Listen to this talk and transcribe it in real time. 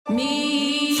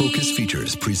Focus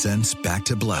Features presents Back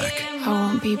to Black. I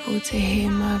want people to hear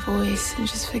my voice and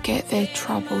just forget their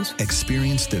troubles.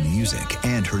 Experience the music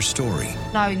and her story.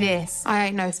 Know this, I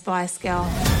ain't no Spice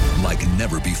Girl. Like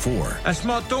never before. That's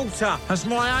my daughter. That's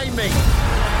my Amy.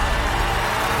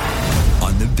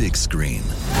 On the big screen.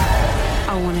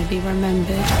 I want to be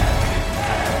remembered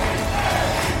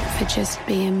for just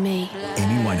being me.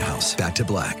 Amy Winehouse, Back to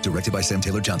Black, directed by Sam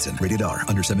Taylor Johnson. Rated R,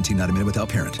 under 17, not a minute without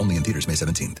parent. Only in theaters May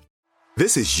 17th.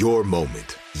 This is your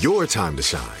moment, your time to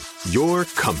shine, your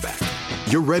comeback.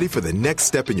 You're ready for the next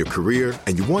step in your career,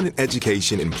 and you want an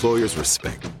education employers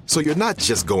respect. So you're not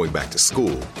just going back to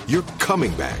school, you're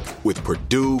coming back with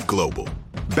Purdue Global.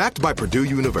 Backed by Purdue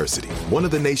University, one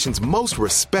of the nation's most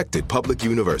respected public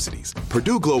universities,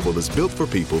 Purdue Global is built for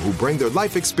people who bring their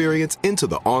life experience into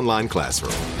the online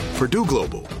classroom. Purdue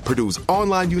Global, Purdue's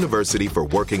online university for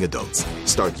working adults.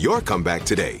 Start your comeback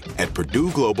today at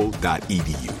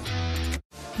purdueglobal.edu.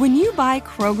 When you buy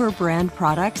Kroger brand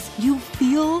products, you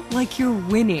feel like you're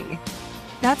winning.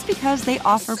 That's because they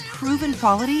offer proven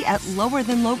quality at lower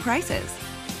than low prices.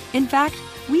 In fact,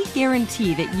 we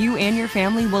guarantee that you and your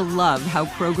family will love how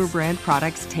Kroger brand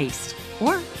products taste,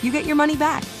 or you get your money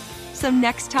back. So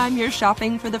next time you're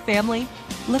shopping for the family,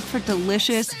 look for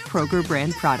delicious Kroger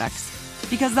brand products,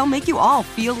 because they'll make you all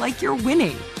feel like you're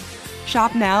winning.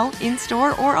 Shop now,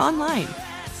 in-store, or online.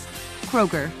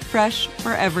 Kroger, fresh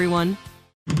for everyone.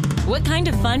 What kind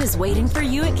of fun is waiting for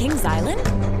you at Kings Island?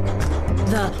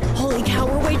 The holy cow,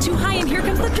 we're way too high and here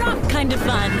comes the drop kind of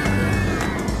fun.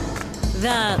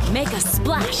 The make a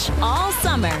splash all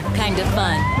summer kind of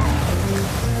fun.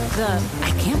 The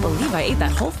I can't believe I ate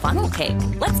that whole funnel cake.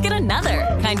 Let's get another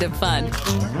kind of fun.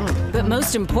 But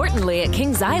most importantly, at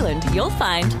Kings Island, you'll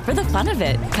find for the fun of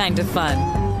it kind of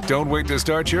fun. Don't wait to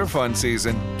start your fun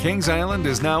season. Kings Island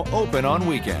is now open on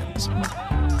weekends.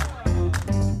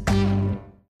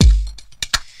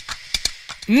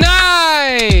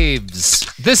 Knives!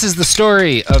 This is the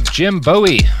story of Jim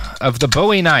Bowie, of the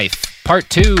Bowie knife, part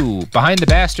 2. Behind the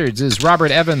Bastards is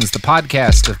Robert Evans, the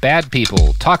podcast of bad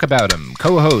people. Talk about him.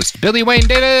 Co-host Billy Wayne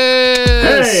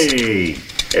Davis! Hey,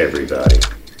 everybody.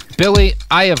 Billy,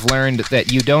 I have learned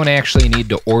that you don't actually need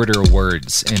to order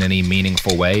words in any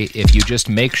meaningful way. If you just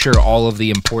make sure all of the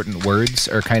important words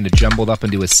are kind of jumbled up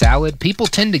into a salad, people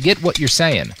tend to get what you're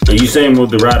saying. Are you saying with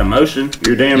the right emotion?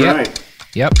 You're damn right.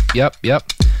 Yep.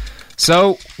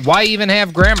 So, why even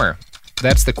have grammar?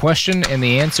 That's the question, and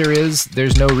the answer is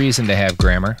there's no reason to have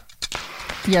grammar.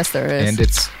 Yes, there is. And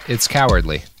it's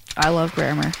cowardly. I love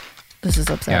grammar. This is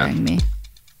upsetting me.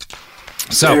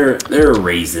 So there are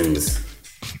reasons.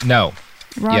 No.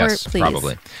 Robert, yes, please.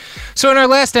 probably. So in our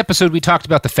last episode, we talked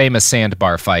about the famous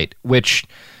sandbar fight, which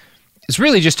is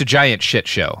really just a giant shit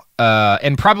show,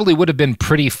 and probably would have been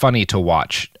pretty funny to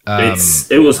watch.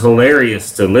 It was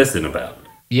hilarious to listen about.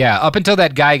 Yeah, up until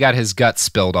that guy got his guts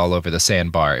spilled all over the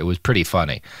sandbar, it was pretty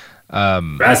funny.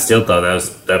 I still thought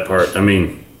that part. I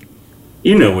mean,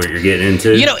 you know what you're getting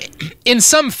into. You know, in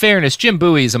some fairness, Jim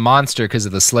Bowie is a monster because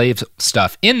of the slave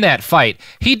stuff. In that fight,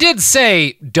 he did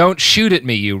say, "Don't shoot at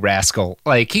me, you rascal."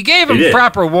 Like, he gave him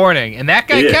proper warning, and that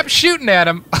guy kept shooting at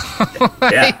him.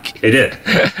 Yeah, he did.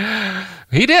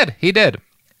 He did.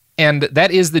 And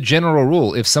that is the general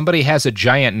rule. If somebody has a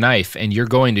giant knife and you're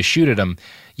going to shoot at them,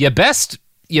 you best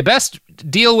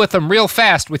deal with them real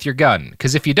fast with your gun,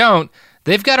 because if you don't,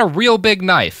 they've got a real big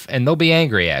knife and they'll be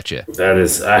angry at you.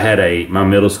 My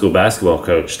middle school basketball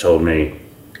coach told me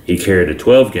he carried a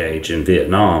 12 gauge in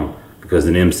Vietnam because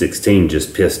an M16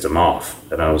 just pissed him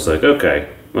off. And I was like, okay,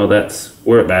 well,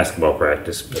 we're at basketball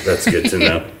practice, but that's good to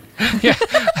know. Yeah,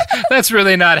 that's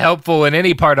really not helpful in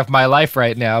any part of my life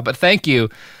right now, but thank you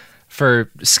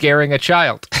for scaring a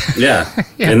child. Yeah,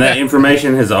 and that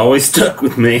information has always stuck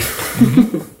with me.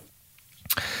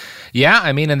 Yeah,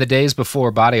 I mean, in the days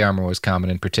before body armor was common,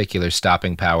 in particular,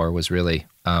 stopping power was really...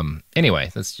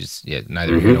 anyway, that's just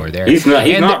neither here nor there. He's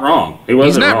not wrong.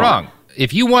 He's not wrong.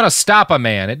 If you want to stop a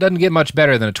man, it doesn't get much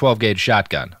better than a 12-gauge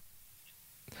shotgun.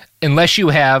 Unless you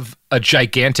have a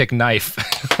gigantic knife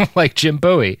like Jim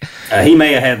Bowie. He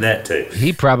may have had that too.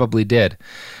 He probably did.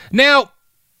 Now,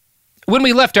 when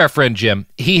we left our friend Jim,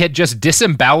 he had just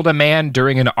disemboweled a man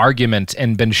during an argument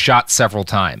and been shot several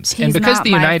times. He's and because not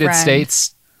the my United friend.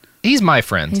 States... He's my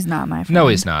friend. He's not my friend. No,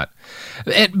 he's not.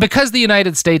 Because the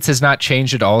United States has not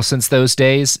changed at all since those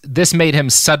days, this made him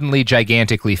suddenly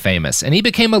gigantically famous, and he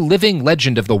became a living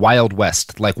legend of the Wild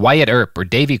West, like Wyatt Earp or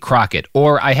Davy Crockett,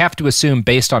 or, I have to assume,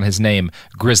 based on his name,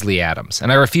 Grizzly Adams.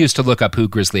 And I refuse to look up who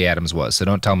Grizzly Adams was, so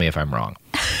don't tell me if I'm wrong.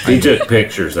 He took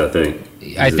pictures, I think.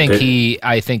 I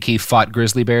think he fought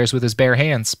grizzly bears with his bare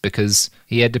hands because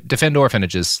he had to defend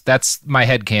orphanages. That's my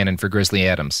headcanon for Grizzly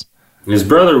Adams. His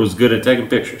brother was good at taking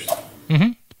pictures.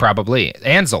 Mm-hmm. Probably.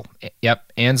 Ansel.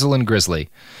 Yep, Ansel and Grizzly.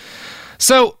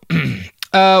 So,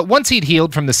 once he'd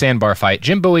healed from the sandbar fight,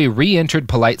 Jim Bowie re-entered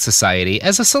polite society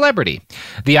as a celebrity.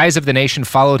 The eyes of the nation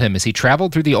followed him as he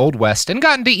traveled through the Old West and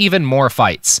got into even more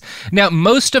fights. Now,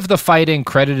 most of the fighting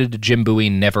credited to Jim Bowie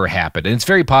never happened, and it's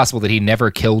very possible that he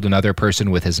never killed another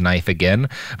person with his knife again.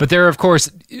 But there are, of course,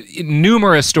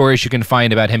 numerous stories you can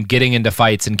find about him getting into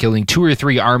fights and killing 2 or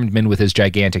 3 armed men with his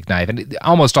gigantic knife, and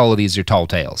almost all of these are tall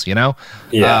tales, you know?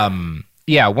 Yeah.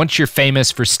 Yeah, once you're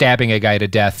famous for stabbing a guy to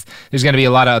death, there's going to be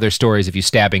a lot of other stories of you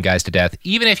stabbing guys to death,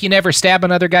 even if you never stab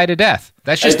another guy to death.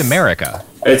 That's just America.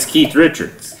 It's Keith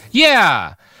Richards.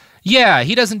 Yeah,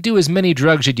 he doesn't do as many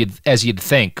drugs as you'd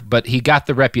think, but he got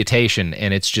the reputation,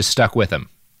 and it's just stuck with him.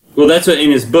 Well, that's what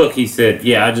in his book he said,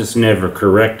 I just never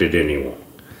corrected anyone.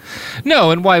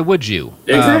 No, and why would you?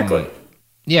 Exactly.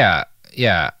 Yeah.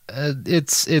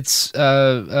 It's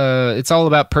all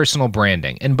about personal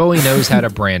branding, and Bowie knows how to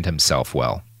brand himself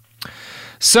well.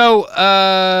 So,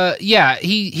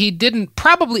 he didn't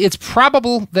probably. It's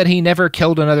probable that he never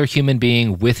killed another human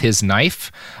being with his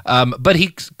knife, but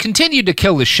he continued to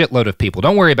kill a shitload of people.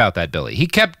 Don't worry about that, Billy. He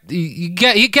kept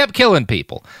killing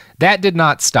people. That did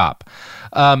not stop.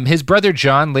 His brother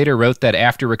John later wrote that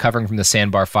after recovering from the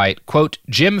sandbar fight, quote,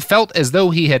 Jim felt as though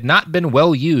he had not been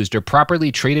well used or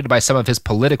properly treated by some of his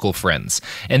political friends.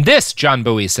 And this, John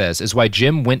Bowie says, is why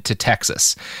Jim went to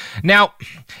Texas. Now,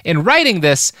 in writing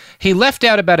this, he left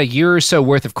out about a year or so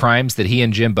worth of crimes that he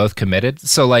and Jim both committed.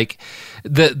 So, like,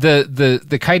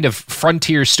 the kind of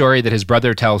frontier story that his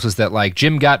brother tells is that, like,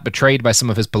 Jim got betrayed by some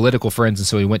of his political friends, and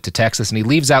so he went to Texas, and he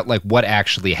leaves out, like, what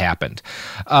actually happened.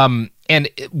 And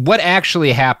what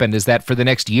actually happened is that for the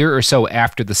next year or so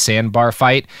after the sandbar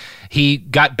fight, he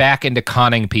got back into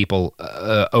conning people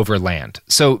over land.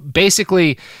 So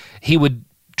basically, he would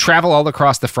travel all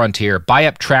across the frontier, buy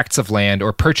up tracts of land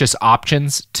or purchase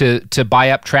options to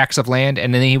buy up tracts of land,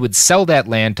 and then he would sell that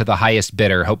land to the highest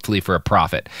bidder, hopefully for a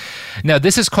profit. Now,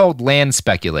 this is called land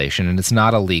speculation, and it's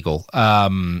not illegal,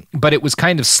 but it was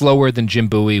kind of slower than Jim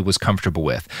Bowie was comfortable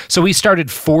with. So he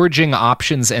started forging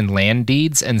options and land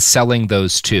deeds and selling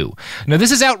those too. Now,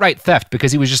 this is outright theft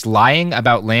because he was just lying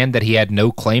about land that he had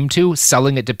no claim to,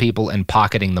 selling it to people and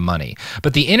pocketing the money.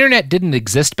 But the internet didn't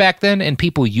exist back then, and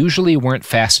people usually weren't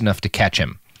fast enough to catch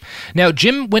him. Now,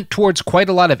 Jim went towards quite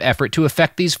a lot of effort to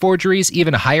effect these forgeries,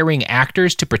 even hiring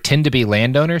actors to pretend to be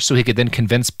landowners so he could then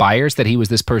convince buyers that he was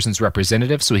this person's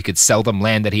representative so he could sell them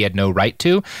land that he had no right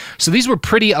to. So these were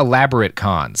pretty elaborate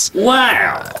cons.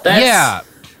 Wow. Yeah.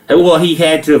 Well, he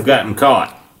had to have gotten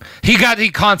caught. He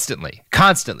constantly.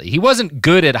 He wasn't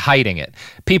good at hiding it.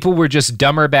 People were just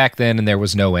dumber back then, and there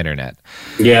was no internet.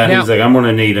 Yeah, now, he's like, I'm going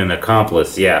to need an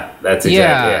accomplice. Yeah, that's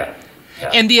exactly it. Yeah.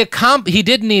 And he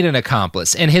did need an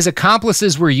accomplice, and his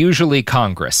accomplices were usually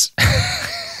Congress.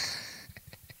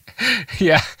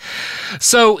 Yeah.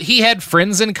 So he had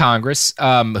friends in Congress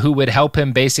who would help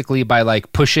him basically by,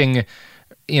 like, pushing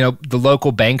the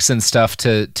local banks and stuff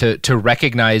to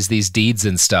recognize these deeds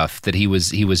and stuff that he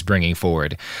was bringing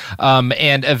forward.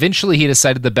 And eventually he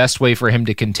decided the best way for him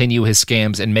to continue his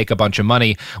scams and make a bunch of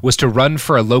money was to run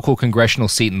for a local congressional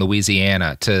seat in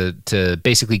Louisiana to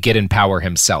basically get in power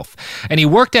himself. And he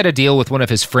worked out a deal with one of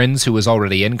his friends who was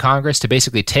already in Congress to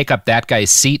basically take up that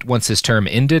guy's seat once his term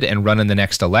ended and run in the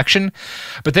next election.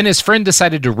 But then his friend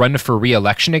decided to run for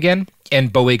re-election again,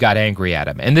 and Bowie got angry at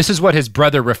him. And this is what his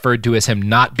brother referred to as him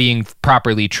not being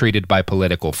properly treated by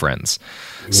political friends.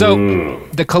 So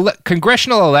the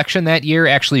congressional election that year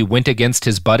actually went against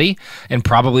his buddy and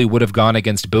probably would have gone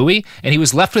against Bowie, and he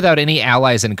was left without any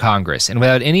allies in Congress and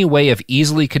without any way of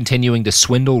easily continuing to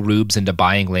swindle rubes into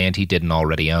buying land he didn't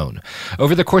already own.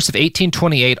 Over the course of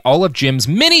 1828, all of Jim's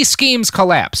many schemes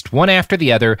collapsed, one after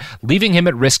the other, leaving him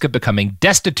at risk of becoming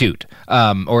destitute,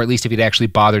 or at least if he'd actually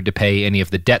bothered to pay any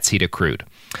of the debts he'd accrued.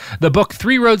 The book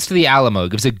 3 Roads to the Alamo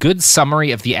gives a good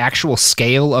summary of the actual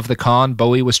scale of the con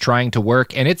Bowie was trying to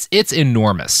work, and it's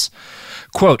enormous.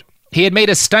 Quote, he had made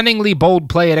a stunningly bold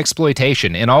play at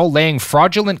exploitation, in all laying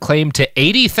fraudulent claim to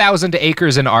 80,000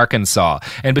 acres in Arkansas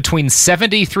and between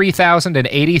 73,000 and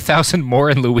 80,000 more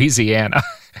in Louisiana.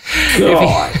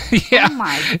 God. Oh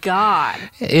my God.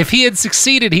 If he had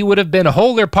succeeded, he would have been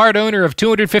whole or part owner of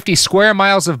 250 square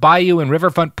miles of bayou and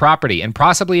riverfront property, and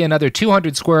possibly another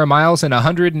 200 square miles and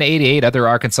 188 other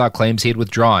Arkansas claims he had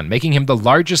withdrawn, making him the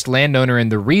largest landowner in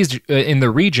the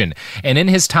region, and in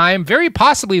his time, very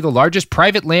possibly the largest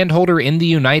private landholder in the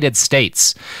United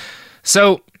States.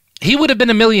 So he would have been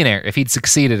a millionaire if he'd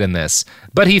succeeded in this,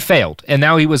 but he failed, and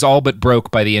now he was all but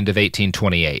broke by the end of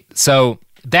 1828. So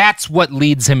that's what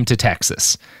leads him to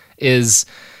Texas, is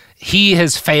he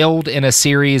has failed in a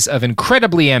series of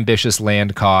incredibly ambitious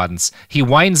land cons. He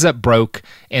winds up broke,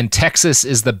 and Texas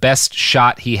is the best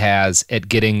shot he has at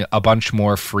getting a bunch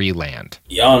more free land.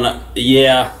 Yeah,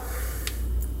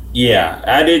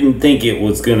 I didn't think it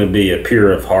was going to be a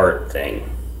pure of heart thing.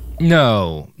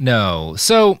 No.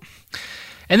 So,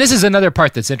 and this is another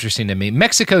part that's interesting to me.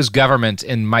 Mexico's government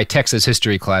in my Texas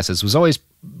history classes was always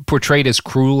portrayed as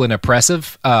cruel and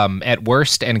oppressive at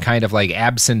worst, and kind of like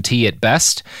absentee at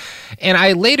best. And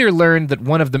I later learned that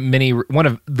one of the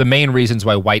main reasons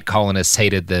why white colonists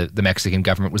hated the Mexican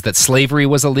government was that slavery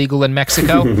was illegal in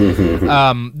Mexico.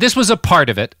 This was a part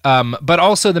of it, but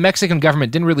also the Mexican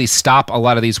government didn't really stop a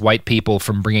lot of these white people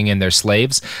from bringing in their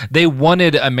slaves. They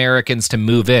wanted Americans to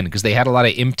move in because they had a lot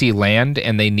of empty land,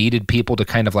 and they needed people to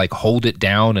kind of like hold it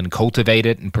down and cultivate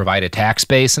it and provide a tax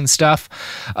base and stuff.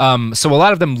 So a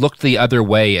lot of them looked the other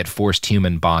way at forced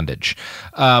human bondage,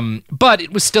 but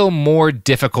it was still more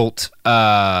difficult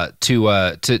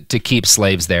to keep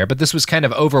slaves there. But this was kind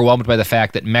of overwhelmed by the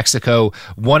fact that Mexico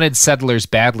wanted settlers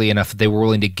badly enough that they were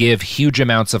willing to give huge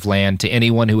amounts of land to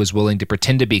anyone who was willing to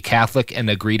pretend to be Catholic and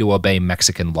agree to obey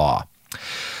Mexican law.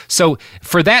 So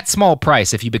for that small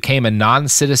price, if you became a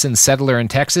non-citizen settler in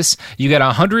Texas, you got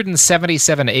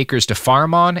 177 acres to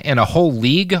farm on and a whole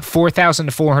league,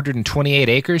 4,428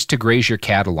 acres, to graze your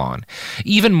cattle on.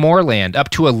 Even more land, up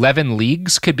to 11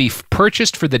 leagues, could be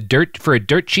purchased for a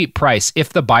dirt cheap price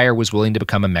if the buyer was willing to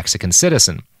become a Mexican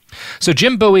citizen. So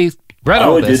Jim Bowie read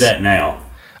all this. I would do that now.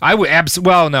 I would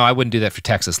no, I wouldn't do that for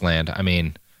Texas land. I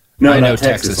mean, no, I know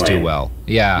Texas Texas too well.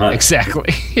 Yeah,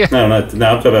 exactly. Yeah. No, I'm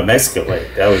talking about Mexico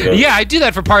land. Yeah, I'd do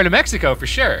that for part of Mexico for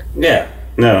sure. Yeah.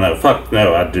 No, fuck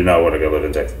no, I do not want to go live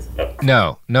in Texas.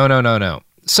 No.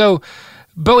 So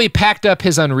Bowie packed up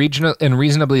his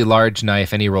unreasonably large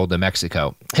knife and he rolled to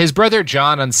Mexico. His brother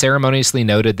John unceremoniously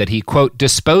noted that he, quote,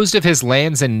 disposed of his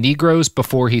lands and Negroes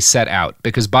before he set out,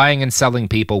 because buying and selling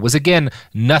people was, again,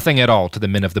 nothing at all to the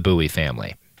men of the Bowie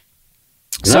family.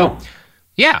 So,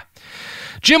 yeah.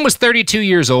 Jim was 32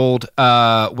 years old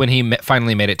when he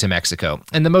finally made it to Mexico,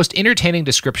 and the most entertaining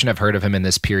description I've heard of him in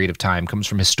this period of time comes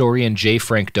from historian J.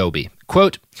 Frank Dobie.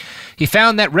 Quote, he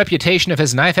found that reputation of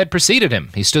his knife had preceded him.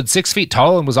 He stood 6 feet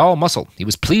tall and was all muscle. He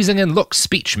was pleasing in look,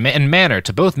 speech, and manner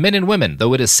to both men and women,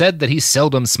 though it is said that he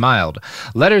seldom smiled.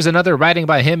 Letters and other writing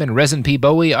by him and Rezin P.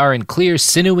 Bowie are in clear,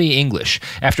 sinewy English.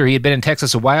 After he had been in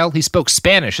Texas a while, he spoke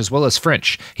Spanish as well as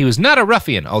French. He was not a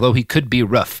ruffian, although he could be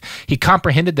rough. He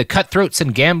comprehended the cutthroats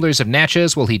and gamblers of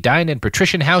Natchez while he dined in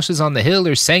patrician houses on the hill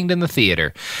or sang in the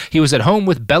theater. He was at home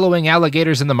with bellowing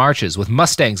alligators in the marshes, with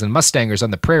mustangs and mustangers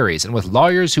on the prairies, and with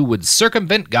lawyers who would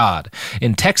circumvent God.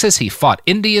 In Texas, he fought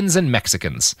Indians and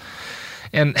Mexicans.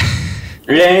 And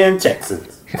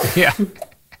Texans. Yeah.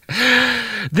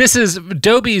 This is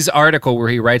Dobie's article where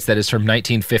he writes that is from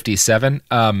 1957,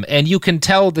 and you can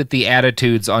tell that the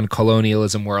attitudes on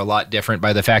colonialism were a lot different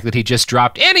by the fact that he just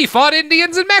dropped, and he fought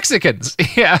Indians and Mexicans.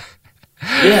 Yeah.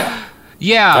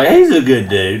 He's a good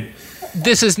dude.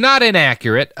 This is not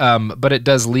inaccurate, but it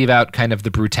does leave out kind of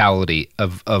the brutality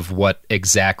of what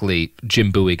exactly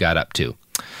Jim Bowie got up to.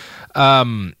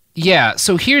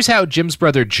 So here's how Jim's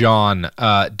brother John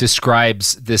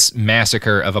describes this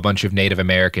massacre of a bunch of Native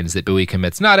Americans that Bowie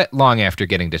commits not long after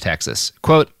getting to Texas.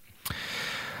 Quote,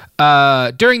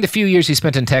 during the few years he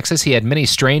spent in Texas, he had many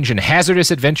strange and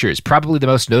hazardous adventures, probably the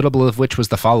most notable of which was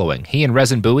the following. He and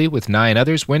Rezin Bowie, with 9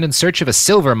 others, went in search of a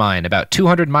silver mine about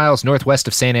 200 miles northwest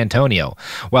of San Antonio.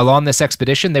 While on this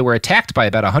expedition, they were attacked by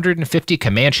about 150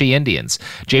 Comanche Indians.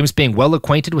 James, being well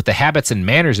acquainted with the habits and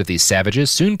manners of these savages,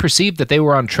 soon perceived that they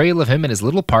were on trail of him and his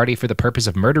little party for the purpose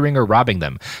of murdering or robbing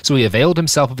them, so he availed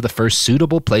himself of the first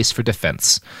suitable place for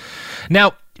defense.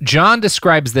 Now, John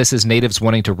describes this as natives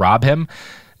wanting to rob him,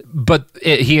 but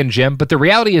he and Jim, but the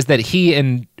reality is that he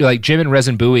and Jim and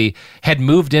Rezin Bowie had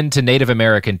moved into Native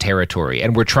American territory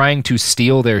and were trying to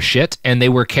steal their shit, and they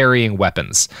were carrying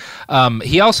weapons.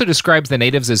 He also describes the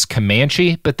natives as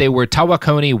Comanche, but they were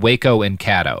Tawakoni, Waco, and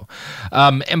Caddo.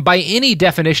 And by any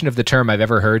definition of the term I've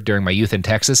ever heard during my youth in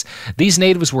Texas, these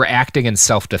natives were acting in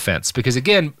self-defense because,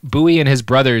 again, Bowie and his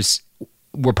brothers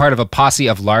were part of a posse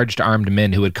of large armed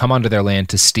men who had come onto their land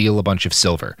to steal a bunch of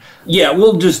silver. Yeah,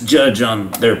 we'll just judge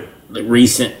on their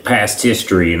recent past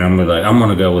history, and I'm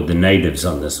gonna go with the natives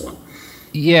on this one.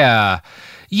 Yeah,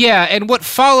 and what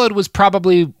followed was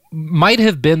might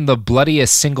have been the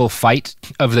bloodiest single fight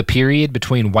of the period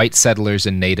between white settlers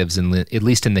and natives, at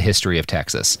least in the history of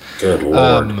Texas. Good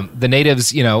Lord. The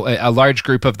natives, a large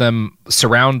group of them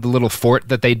surround the little fort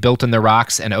that they'd built in the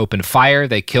rocks and open fire.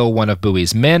 They kill one of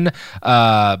Bowie's men.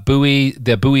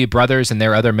 The Bowie brothers and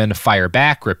their other men fire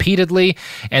back repeatedly,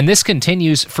 and this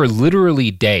continues for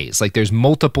literally days. Like, there's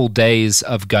multiple days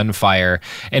of gunfire,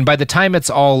 and by the time it's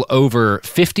all over,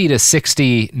 50 to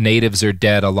 60 natives are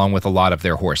dead, along with a lot of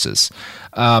their horses.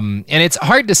 And it's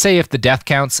hard to say if the death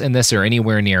counts in this are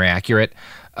anywhere near accurate,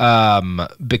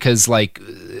 because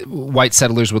white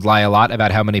settlers would lie a lot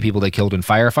about how many people they killed in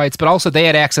firefights, but also they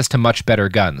had access to much better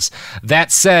guns.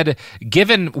 That said,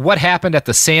 given what happened at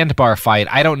the Sandbar fight,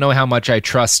 I don't know how much I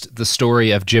trust the story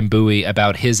of Jim Bowie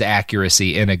about his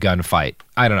accuracy in a gunfight.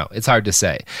 I don't know. It's hard to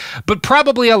say. But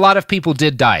probably a lot of people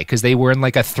did die because they were in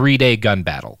a 3-day gun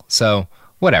battle. So,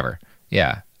 whatever.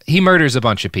 Yeah. He murders a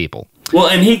bunch of people. Well,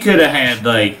 and he could have had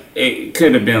it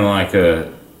could have been like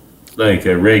a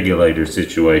regulator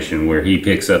situation where he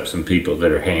picks up some people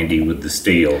that are handy with the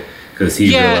steel because he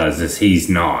realizes he's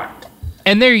not.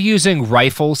 And they're using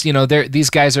rifles. These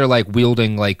guys are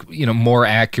wielding more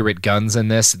accurate guns in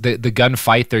this. The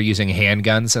gunfight, they're using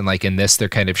handguns, and in this, they're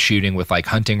kind of shooting with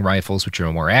hunting rifles, which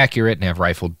are more accurate and have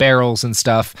rifled barrels and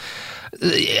stuff.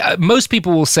 Most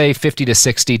people will say 50 to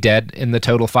 60 dead in the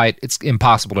total fight. It's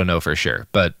impossible to know for sure,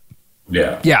 but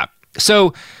yeah.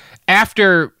 So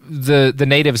after the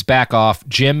natives back off,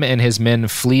 Jim and his men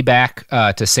flee back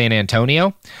to San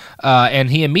Antonio, and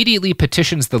he immediately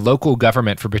petitions the local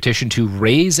government for petition to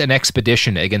raise an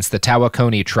expedition against the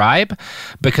Tawakoni tribe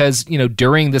because,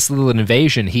 during this little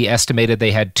invasion, he estimated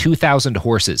they had 2,000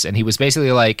 horses, and he was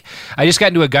basically like, I just got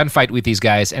into a gunfight with these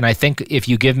guys, and I think if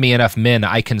you give me enough men,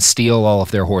 I can steal all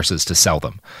of their horses to sell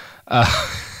them.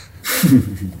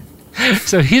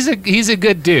 So he's a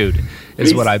good dude,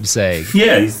 is what I'm saying.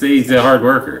 Yeah, he's a hard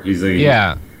worker.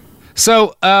 Yeah.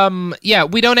 So,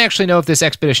 we don't actually know if this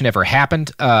expedition ever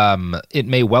happened. It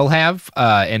may well have,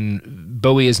 and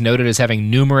Bowie is noted as having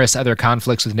numerous other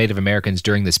conflicts with Native Americans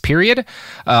during this period,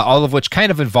 all of which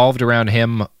kind of involved around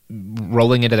him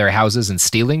rolling into their houses and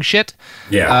stealing shit.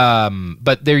 Yeah.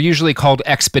 But they're usually called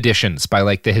expeditions by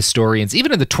the historians.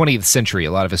 Even in the 20th century,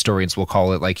 a lot of historians will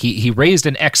call it he raised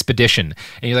an expedition.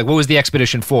 And you're like, what was the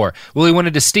expedition for? Well, he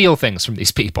wanted to steal things from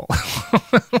these people.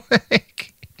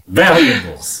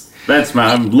 Valuables.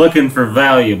 I'm looking for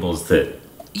valuables that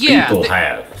people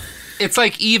have. It's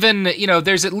even,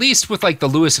 there's at least with the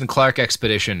Lewis and Clark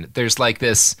expedition, there's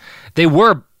this, they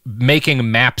were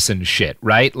making maps and shit,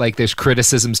 right? There's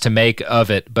criticisms to make of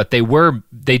it, but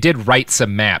they did write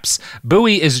some maps.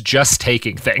 Bowie is just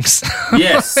taking things.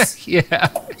 Yes. Yeah.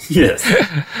 Yes.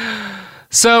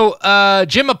 So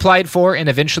Jim applied for and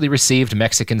eventually received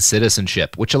Mexican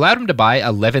citizenship, which allowed him to buy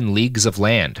 11 leagues of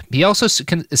land. He also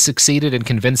succeeded in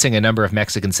convincing a number of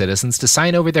Mexican citizens to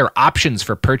sign over their options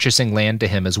for purchasing land to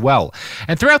him as well.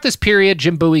 And throughout this period,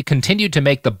 Jim Bowie continued to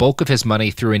make the bulk of his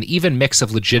money through an even mix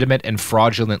of legitimate and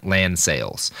fraudulent land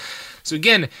sales. So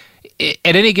again,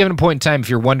 at any given point in time, if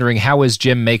you're wondering how is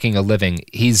Jim making a living,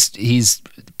 he's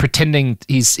pretending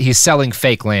he's selling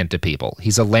fake land to people.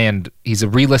 He's a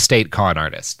real estate con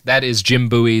artist. That is Jim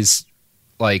Bowie's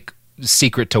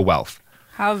secret to wealth.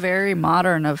 How very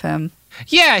modern of him.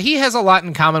 Yeah, he has a lot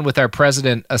in common with our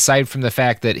president, aside from the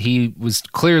fact that he was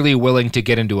clearly willing to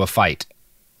get into a fight.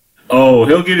 Oh,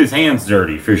 he'll get his hands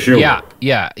dirty for sure.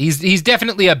 Yeah. He's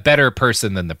definitely a better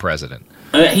person than the president.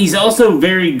 He's also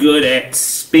very good at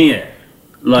spin.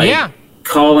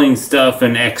 Calling stuff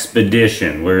an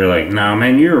expedition. Where you're like, nah,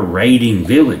 man, you're raiding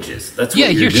villages. That's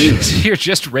what you're doing. You're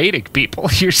just raiding people.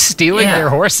 You're stealing their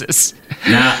horses.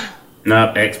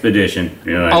 Nah, expedition.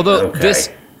 You're like, although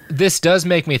okay. This does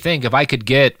make me think, if I could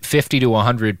get 50 to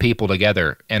 100 people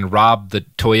together and rob the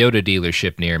Toyota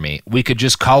dealership near me, we could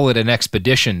just call it an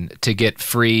expedition to get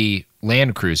free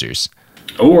Land Cruisers.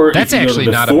 Or that's if you actually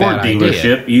go to the not Ford a bad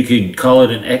dealership, idea. You could call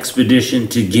it an expedition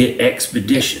to get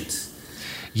expeditions.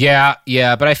 Yeah,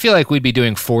 but I feel like we'd be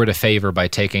doing Ford a favor by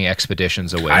taking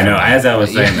expeditions away. I know. As I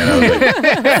was saying that, I was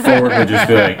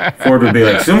like, Ford would be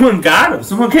like, someone got him.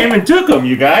 Someone came and took him,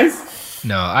 you guys.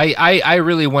 No, I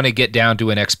really want to get down to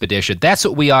an expedition. That's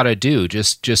what we ought to do.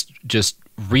 Just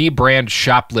rebrand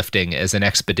shoplifting as an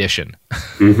expedition.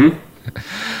 Mm-hmm.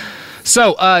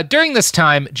 So during this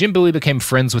time, Jim Bowie became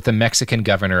friends with the Mexican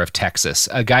governor of Texas,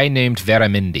 a guy named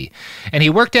Veramendi. And he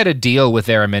worked out a deal with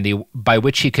Veramendi by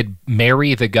which he could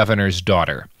marry the governor's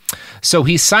daughter. So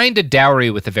he signed a dowry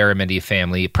with the Veramendi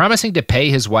family, promising to pay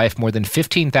his wife more than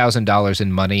 $15,000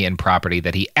 in money and property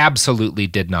that he absolutely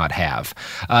did not have.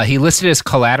 He listed as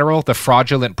collateral the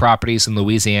fraudulent properties in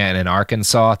Louisiana and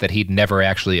Arkansas that he'd never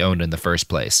actually owned in the first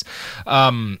place.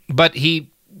 But he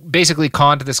basically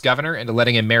conned this governor into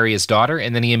letting him marry his daughter,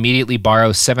 and then he immediately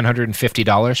borrows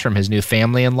 $750 from his new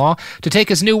family-in-law to take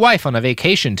his new wife on a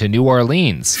vacation to New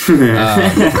Orleans. All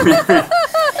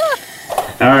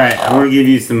right, I'm gonna give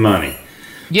you some money.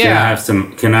 Yeah.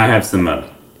 Can I have some money?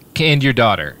 And your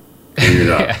daughter. And your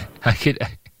daughter. Yeah, I could.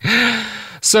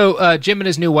 So Jim and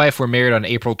his new wife were married on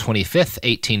April 25th,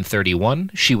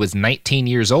 1831. She was 19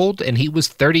 years old, and he was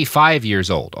 35 years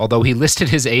old, although he listed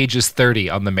his age as 30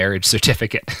 on the marriage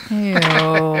certificate.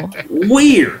 Ew.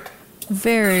 Weird.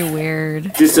 Very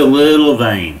weird. Just a little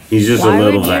vain. He's just a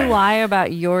little vain. Why would you lie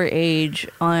about your age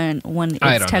when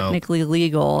it's technically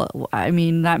legal? I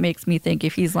mean, that makes me think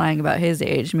if he's lying about his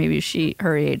age, maybe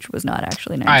her age was not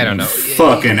actually 19. I don't know.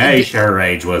 Fucking age, her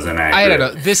age wasn't accurate. I don't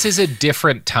know. This is a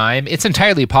different time. It's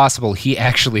entirely possible he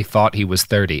actually thought he was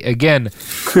 30. Again,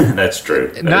 that's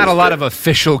true. Not a lot of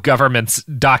official government's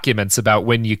documents about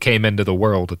when you came into the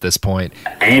world at this point.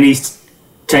 And he's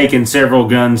taken several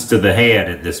guns to the head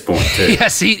at this point, too.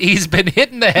 Yes, he's been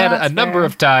hit in the head a number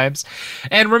of times.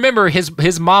 And remember,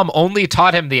 his mom only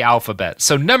taught him the alphabet.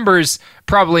 So numbers,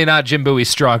 probably not Jim Bowie's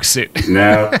strong suit.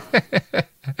 No.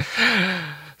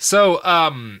 So,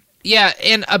 yeah,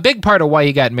 and a big part of why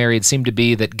he got married seemed to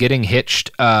be that getting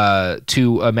hitched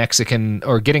to a Mexican,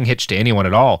 or getting hitched to anyone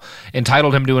at all,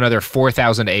 entitled him to another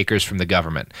 4,000 acres from the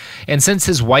government. And since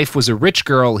his wife was a rich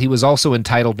girl, he was also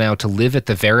entitled now to live at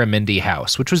the Veramendi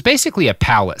house, which was basically a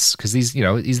palace, because he's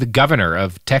the governor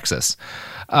of Texas.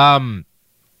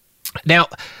 Now,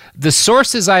 the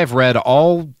sources I've read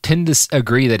all tend to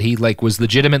agree that he was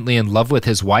legitimately in love with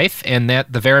his wife, and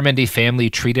that the Veramendi family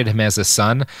treated him as a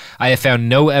son. I have found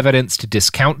no evidence to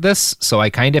discount this, so I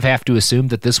kind of have to assume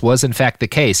that this was in fact the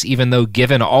case, even though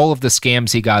given all of the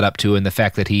scams he got up to and the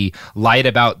fact that he lied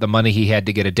about the money he had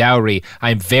to get a dowry,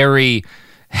 I'm very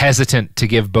hesitant to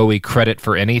give Bowie credit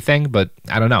for anything, but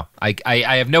I don't know.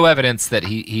 I have no evidence that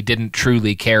he didn't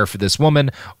truly care for this woman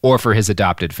or for his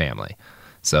adopted family.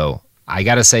 So I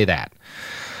got to say that.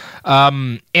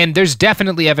 And there's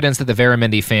definitely evidence that the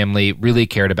Veramendi family really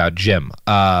cared about Jim.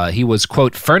 He was,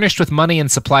 quote, furnished with money and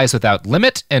supplies without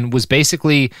limit, and was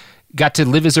basically got to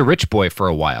live as a rich boy for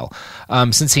a while.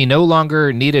 Since he no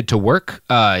longer needed to work,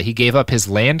 he gave up his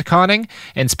land conning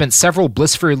and spent several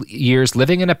blissful years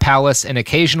living in a palace and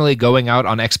occasionally going out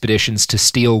on expeditions to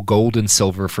steal gold and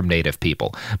silver from native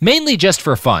people, mainly just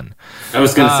for fun. I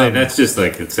was going to say, that's just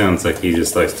it sounds like he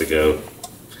just likes to go.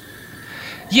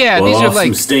 Yeah, these are like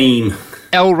some steam.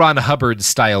 L. Ron Hubbard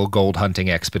style gold hunting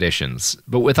expeditions,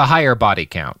 but with a higher body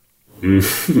count. Well,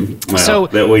 so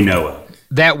that we know of.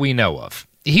 That we know of.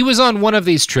 He was on one of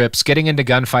these trips getting into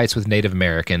gunfights with Native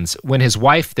Americans when his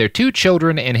wife, their 2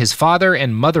 children, and his father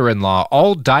and mother-in-law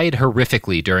all died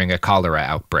horrifically during a cholera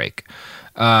outbreak.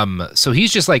 So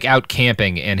he's just out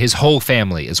camping, and his whole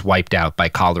family is wiped out by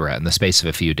cholera in the space of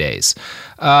a few days,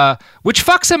 which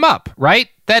fucks him up, right?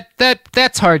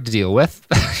 That's hard to deal with.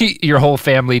 Your whole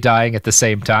family dying at the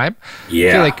same time. Yeah.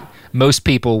 I feel like most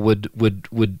people would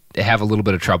have a little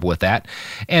bit of trouble with that.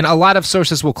 And a lot of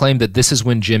sources will claim that this is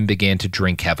when Jim began to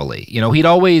drink heavily. He'd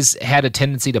always had a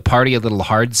tendency to party a little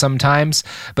hard sometimes,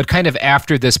 but kind of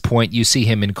after this point, you see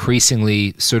him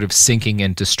increasingly sort of sinking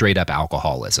into straight up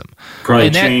alcoholism. Probably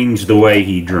changed the way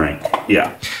he drank.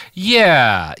 Yeah.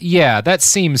 Yeah, that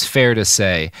seems fair to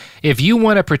say. If you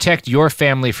want to protect your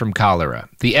family from cholera,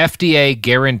 the FDA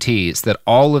guarantees that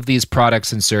all of these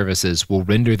products and services will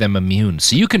render them immune,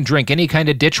 so you can drink any kind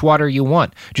of ditch water you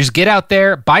want. Just get out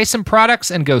there, buy some products,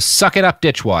 and go suck it up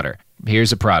ditch water.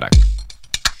 Here's a product.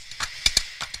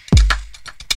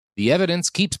 The evidence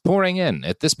keeps pouring in.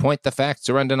 At this point, the facts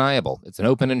are undeniable. It's an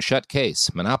open and shut case.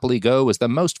 Monopoly Go is the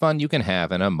most fun you can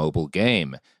have in a mobile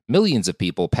game. Millions of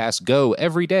people pass Go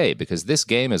every day because this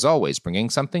game is always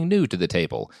bringing something new to the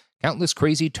table. Countless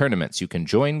crazy tournaments you can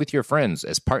join with your friends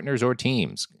as partners or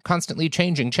teams. Constantly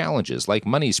changing challenges like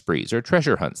money sprees or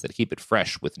treasure hunts that keep it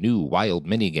fresh with new wild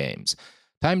mini-games.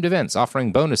 Timed events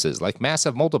offering bonuses like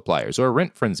massive multipliers or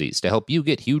rent frenzies to help you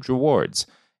get huge rewards.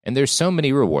 And there's so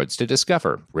many rewards to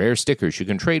discover. Rare stickers you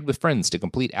can trade with friends to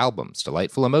complete albums,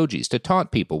 delightful emojis to taunt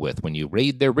people with when you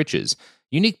raid their riches,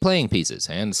 unique playing pieces,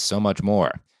 and so much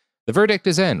more. The The verdict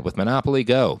is in with Monopoly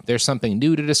Go. There's something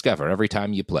new to discover every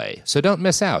time you play. So don't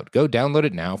miss out. Go download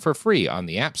it now for free on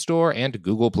the App Store and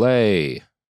Google Play.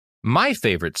 My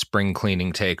favorite spring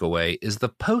cleaning takeaway is the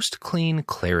post-clean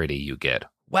clarity you get.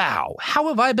 Wow, how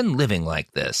have I been living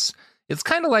like this? It's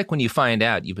kind of like when you find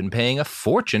out you've been paying a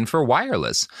fortune for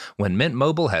wireless, when Mint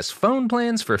Mobile has phone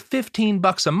plans for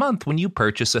 $15 a month when you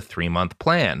purchase a 3-month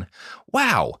plan.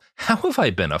 Wow, how have I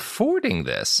been affording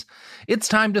this? It's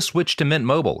time to switch to Mint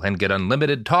Mobile and get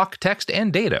unlimited talk, text,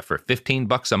 and data for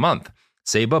 $15 a month.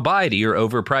 Say bye-bye to your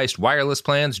overpriced wireless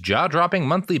plans, jaw-dropping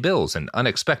monthly bills, and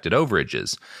unexpected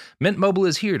overages. Mint Mobile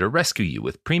is here to rescue you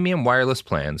with premium wireless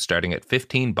plans starting at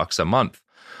 $15 a month.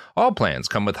 All plans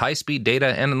come with high-speed data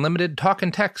and unlimited talk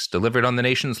and text delivered on the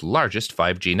nation's largest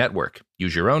 5G network.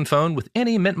 Use your own phone with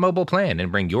any Mint Mobile plan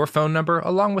and bring your phone number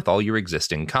along with all your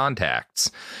existing contacts.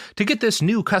 To get this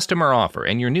new customer offer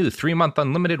and your new 3-month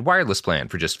unlimited wireless plan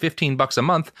for just $15 a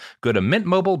month, go to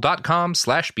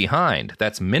mintmobile.com/behind.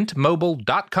 That's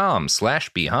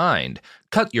mintmobile.com/behind.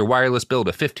 Cut your wireless bill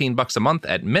to $15 a month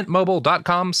at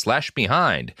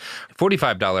mintmobile.com/behind.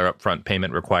 $45 upfront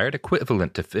payment required,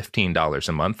 equivalent to $15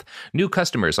 a month. New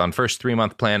customers on first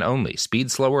 3-month plan only. Speed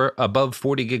slower above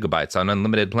 40 gigabytes on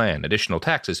unlimited plan. Additional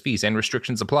taxes, fees, and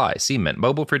restrictions apply. See Mint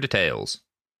Mobile for details.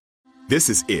 This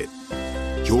is it.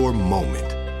 Your moment.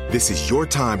 This is your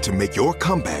time to make your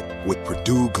comeback with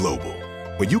Purdue Global.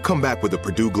 When you come back with a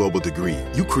Purdue Global degree,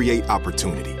 you create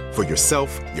opportunity for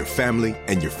yourself, your family,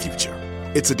 and your future.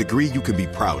 It's a degree you can be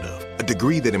proud of, a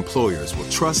degree that employers will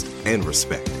trust and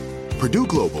respect. Purdue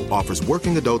Global offers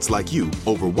working adults like you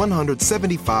over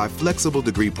 175 flexible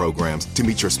degree programs to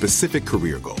meet your specific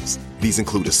career goals. These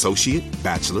include associate,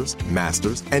 bachelor's,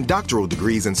 master's, and doctoral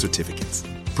degrees and certificates.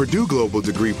 Purdue Global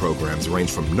degree programs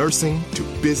range from nursing to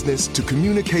business to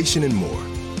communication and more.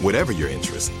 Whatever your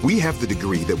interest, we have the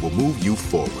degree that will move you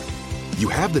forward. You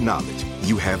have the knowledge,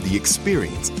 you have the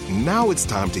experience. Now it's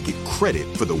time to get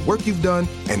credit for the work you've done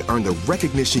and earn the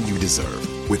recognition you deserve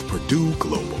with Purdue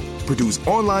Global, Purdue's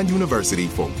online university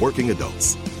for working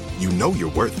adults. You know you're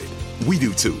worth it. We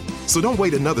do too. So don't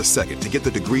wait another second to get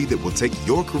the degree that will take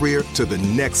your career to the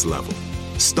next level.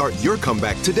 Start your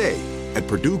comeback today at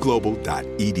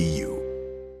purdueglobal.edu.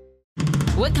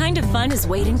 What kind of fun is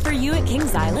waiting for you at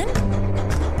Kings Island?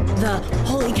 The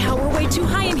holy cow, we're way too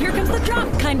high and here comes the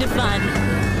drop kind of fun.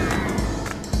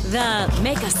 The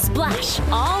make a splash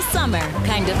all summer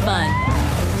kind of fun.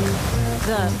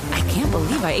 The I can't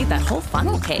believe I ate that whole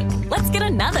funnel cake. Let's get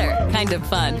another kind of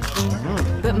fun.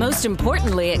 But most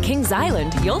importantly at Kings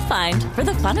Island, you'll find for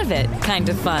the fun of it kind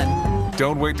of fun.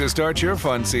 Don't wait to start your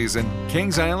fun season.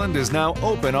 Kings Island is now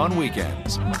open on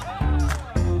weekends.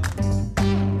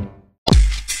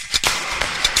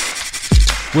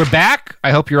 We're back.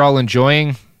 I hope you're all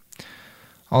enjoying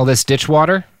all this ditch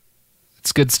water.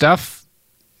 It's good stuff.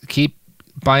 Keep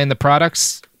buying the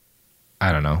products.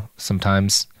 I don't know.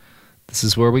 Sometimes this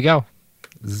is where we go.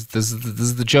 This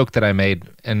is the joke that I made,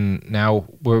 and now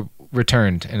we're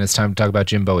returned, and it's time to talk about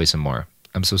Jim Bowie some more.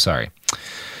 I'm so sorry.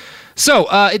 So,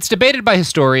 it's debated by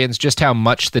historians just how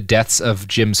much the deaths of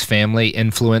Jim's family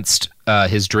influenced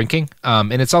his drinking,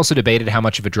 and it's also debated how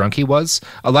much of a drunk he was.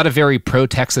 A lot of very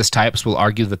pro-Texas types will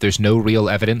argue that there's no real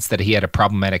evidence that he had a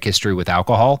problematic history with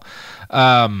alcohol.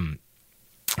 I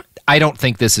don't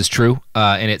think this is true,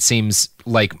 and it seems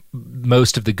like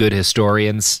most of the good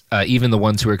historians, even the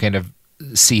ones who are kind of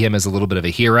see him as a little bit of a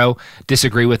hero,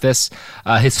 disagree with this.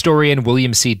 Historian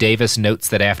William C. Davis notes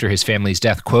that after his family's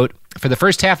death, quote, "For the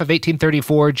first half of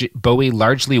 1834, Bowie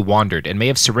largely wandered and may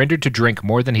have surrendered to drink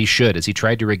more than he should as he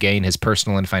tried to regain his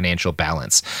personal and financial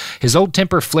balance. His old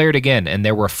temper flared again, and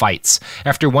there were fights.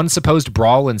 After one supposed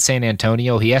brawl in San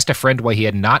Antonio, he asked a friend why he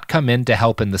had not come in to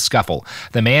help in the scuffle.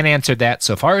 The man answered that,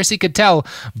 so far as he could tell,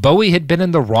 Bowie had been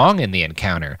in the wrong in the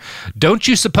encounter. 'Don't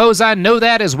you suppose I know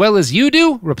that as well as you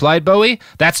do?' replied Bowie.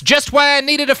 'That's just why I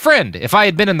needed a friend. If I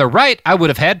had been in the right, I would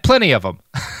have had plenty of them.'"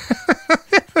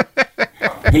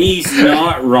 He's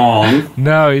not wrong.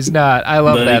 No, he's not. I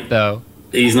love that, though.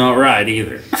 He's not right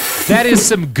either. That is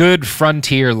some good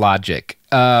frontier logic.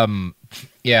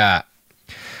 Yeah.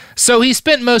 So he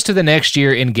spent most of the next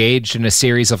year engaged in a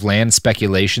series of land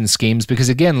speculation schemes because,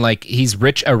 again, like, he's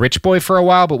a rich boy for a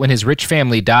while, but when his rich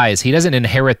family dies, he doesn't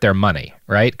inherit their money,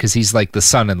 right? Because he's like the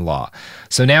son-in-law.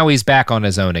 So now he's back on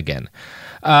his own again.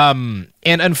 And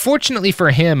unfortunately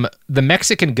for him, the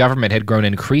Mexican government had grown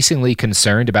increasingly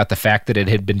concerned about the fact that it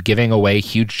had been giving away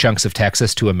huge chunks of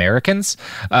Texas to Americans.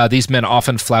 These men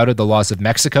often flouted the laws of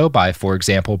Mexico by, for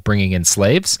example, bringing in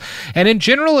slaves. And in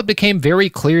general, it became very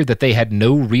clear that they had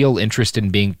no real interest in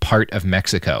being part of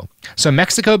Mexico. So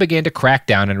Mexico began to crack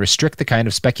down and restrict the kind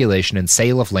of speculation and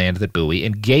sale of land that Bowie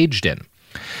engaged in.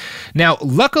 Now,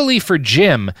 luckily for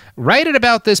Jim, right at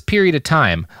about this period of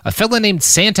time, a fellow named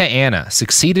Santa Anna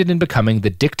succeeded in becoming the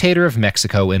dictator of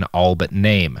Mexico in all but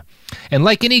name. And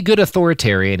like any good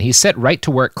authoritarian, he set right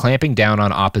to work clamping down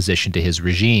on opposition to his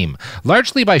regime,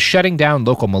 largely by shutting down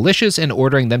local militias and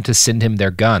ordering them to send him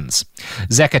their guns.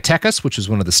 Zacatecas, which was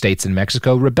one of the states in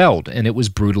Mexico, rebelled, and it was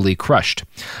brutally crushed.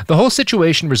 The whole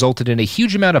situation resulted in a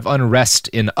huge amount of unrest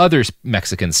in other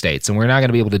Mexican states, and we're not going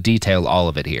to be able to detail all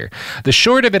of it here. The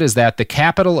short of it is that the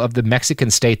capital of the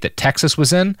Mexican state that Texas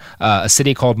was in, a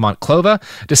city called Monclova,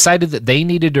 decided that they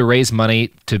needed to raise money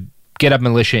to get a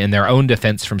militia in their own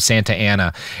defense from Santa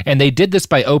Anna, and they did this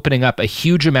by opening up a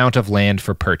huge amount of land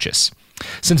for purchase.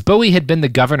 Since Bowie had been the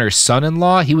governor's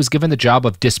son-in-law, he was given the job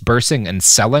of disbursing and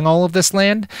selling all of this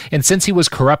land, and since he was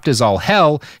corrupt as all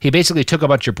hell, he basically took a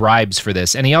bunch of bribes for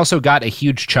this, and he also got a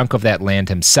huge chunk of that land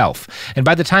himself. And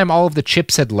by the time all of the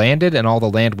chips had landed and all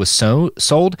the land was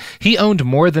sold, he owned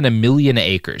more than 1 million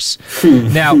acres.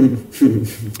 Now,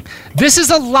 this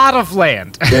is a lot of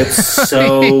land. That's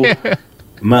so...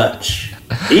 much.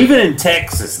 Even in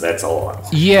Texas, that's a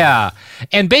lot. Yeah.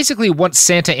 And basically, once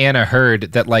Santa Anna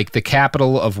heard that, like, the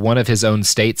capital of one of his own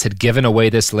states had given away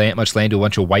this much land to a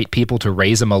bunch of white people to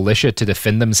raise a militia to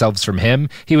defend themselves from him,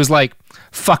 he was like,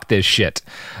 fuck this shit.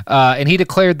 And he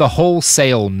declared the whole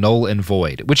sale null and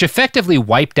void, which effectively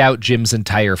wiped out Jim's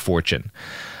entire fortune.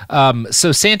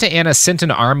 So Santa Anna sent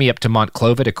an army up to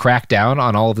Monclova to crack down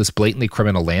on all of this blatantly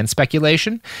criminal land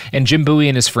speculation, and Jim Bowie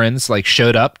and his friends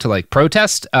showed up to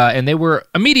protest, and they were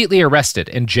immediately arrested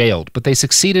and jailed, but they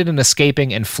succeeded in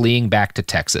escaping and fleeing back to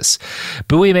Texas.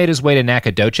 Bowie made his way to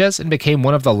Nacogdoches and became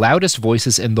one of the loudest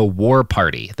voices in the War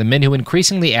Party, the men who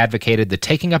increasingly advocated the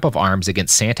taking up of arms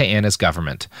against Santa Anna's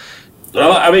government.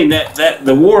 Well, I mean, that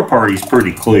the War Party's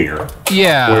pretty clear.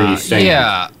 Yeah, where you stand.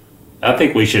 Yeah. I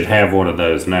think we should have one of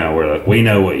those now where we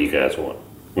know what you guys want.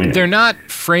 They're not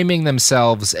framing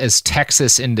themselves as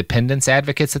Texas independence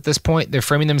advocates at this point. They're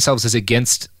framing themselves as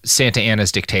against Santa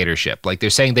Anna's dictatorship. They're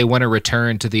saying they want to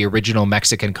return to the original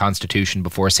Mexican Constitution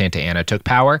before Santa Anna took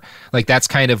power. That's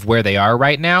kind of where they are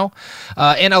right now.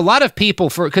 And a lot of people,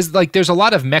 because there's a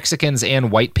lot of Mexicans and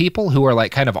white people who are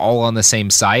kind of all on the same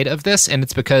side of this, and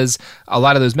it's because a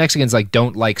lot of those Mexicans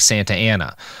don't like Santa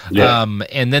Anna. Yeah.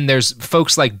 And then there's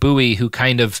folks like Bowie who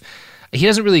kind of... He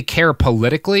doesn't really care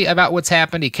politically about what's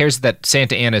happened. He cares that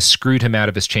Santa Anna screwed him out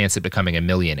of his chance at becoming a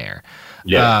millionaire.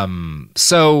 Yeah. On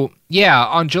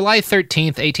July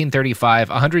 13th, 1835,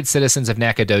 100 citizens of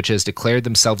Nacogdoches declared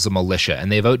themselves a militia,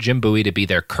 and they vote Jim Bowie to be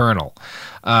their colonel.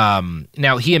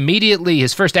 Now,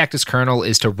 his first act as colonel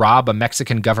is to rob a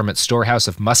Mexican government storehouse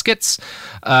of muskets,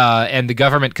 and the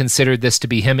government considered this to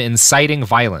be him inciting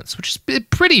violence, which is a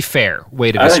pretty fair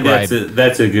way to describe. I think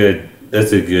that's a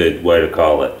good way to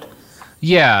call it.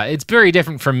 Yeah, it's very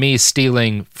different from me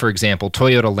stealing, for example,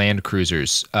 Toyota Land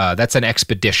Cruisers. That's an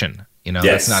expedition. Yes.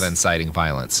 That's not inciting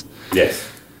violence.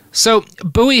 Yes. So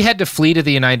Bowie had to flee to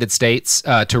the United States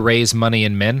to raise money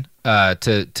and men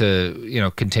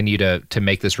to continue to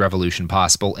make this revolution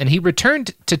possible. And he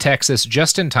returned to Texas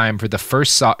just in time for the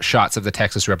first shots of the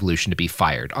Texas Revolution to be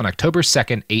fired on October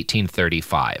 2nd,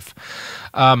 1835.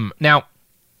 Now,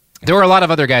 there were a lot of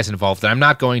other guys involved, and I'm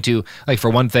not going to, for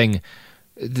one thing,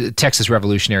 the Texas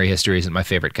Revolutionary history isn't my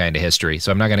favorite kind of history,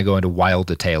 so I'm not going to go into wild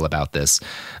detail about this.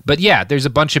 But yeah, there's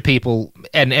a bunch of people,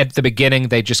 and at the beginning,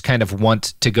 they just kind of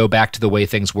want to go back to the way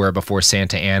things were before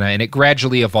Santa Anna, and it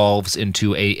gradually evolves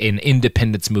into an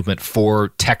independence movement for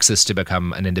Texas to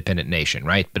become an independent nation,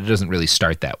 right? But it doesn't really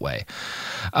start that way.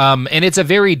 And it's a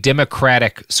very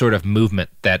democratic sort of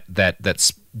movement that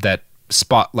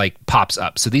spot pops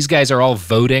up. So these guys are all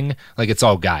voting. It's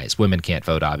all guys. Women can't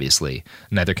vote, obviously.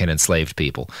 Neither can enslaved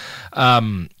people.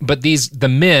 But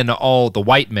the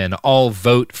white men all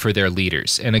vote for their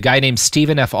leaders. And a guy named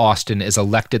Stephen F. Austin is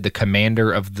elected the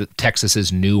commander of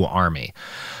Texas's new army.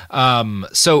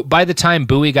 So by the time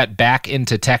Bowie got back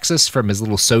into Texas from his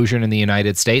little sojourn in the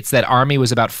United States, that army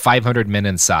was about 500 men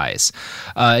in size.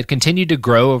 It continued to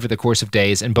grow over the course of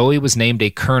days, and Bowie was named a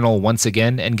colonel once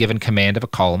again and given command of a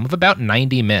column of about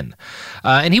 90 men.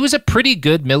 And he was a pretty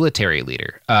good military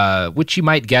leader, which you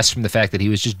might guess from the fact that he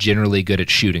was just generally good at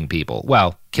shooting people.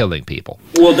 Well, killing people.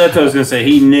 Well, that's what I was going to say.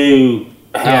 He knew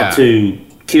how to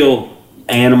kill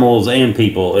animals and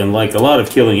people, and like a lot of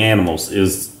killing animals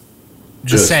is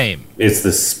just the same. It's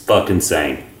the fucking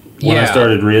same. When I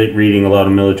started reading a lot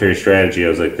of military strategy, I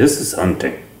was like, this is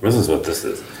hunting. This is what this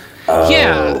is.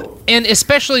 Yeah, and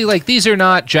especially, like, these are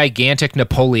not gigantic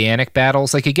Napoleonic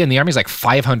battles. Like, again, the army's like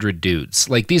 500 dudes.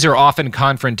 Like, these are often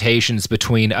confrontations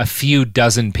between a few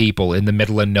dozen people in the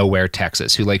middle of nowhere,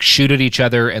 Texas, who, like, shoot at each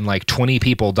other, and, like, 20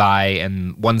 people die,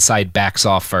 and one side backs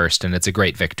off first, and it's a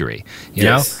great victory. You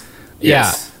know?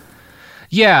 Yes.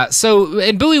 Yeah, so,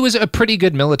 and Bowie was a pretty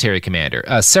good military commander.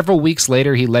 Several weeks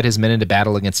later, he led his men into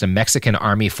battle against a Mexican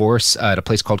army force at a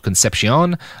place called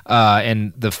Concepcion,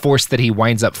 and the force that he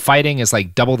winds up fighting is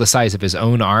like double the size of his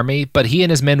own army, but he and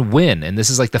his men win, and this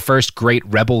is like the first great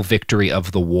rebel victory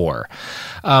of the war.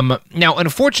 Now,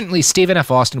 unfortunately, Stephen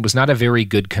F. Austin was not a very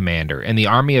good commander, and the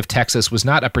Army of Texas was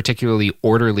not a particularly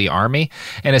orderly army,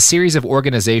 and a series of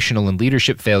organizational and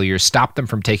leadership failures stopped them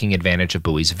from taking advantage of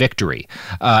Bowie's victory.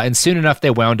 And soon enough, they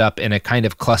wound up in a kind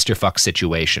of clusterfuck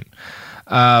situation.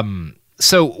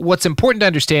 So what's important to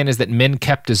understand is that men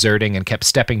kept deserting and kept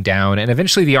stepping down, and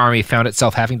eventually the army found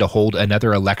itself having to hold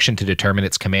another election to determine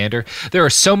its commander. There are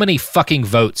so many fucking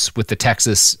votes with the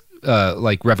Texas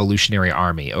like Revolutionary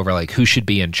Army over like who should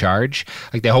be in charge.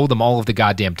 Like they hold them all of the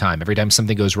goddamn time. Every time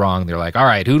something goes wrong, they're like, all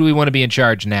right, who do we want to be in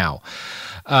charge now?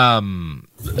 Well,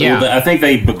 I think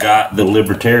they begot the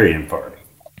Libertarian Party.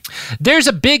 There's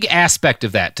a big aspect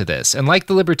of that to this, and like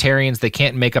the Libertarians, they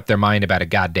can't make up their mind about a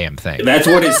goddamn thing. That's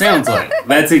what it sounds like.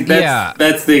 That's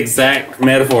the exact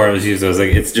metaphor I was using. I was like,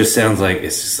 it just sounds like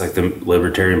it's just like the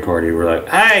Libertarian Party. We're like,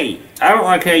 hey, I don't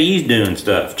like how you're doing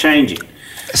stuff. Change it.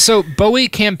 So Bowie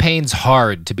campaigns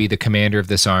hard to be the commander of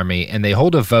this army, and they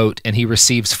hold a vote, and he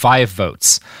receives 5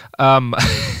 votes.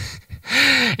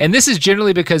 And this is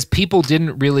generally because people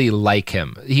didn't really like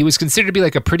him. He was considered to be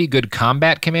like a pretty good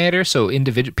combat commander, so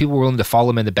people were willing to follow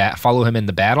him in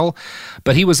the battle.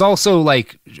 But he was also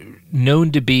like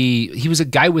known to be. He was a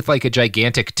guy with like a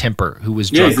gigantic temper who was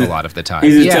drunk a lot of the time.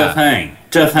 He's a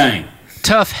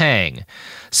tough hang.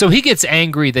 So he gets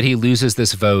angry that he loses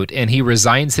this vote, and he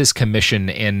resigns his commission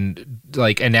and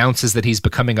like announces that he's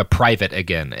becoming a private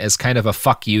again as kind of a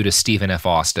fuck you to Stephen F.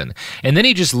 Austin. And then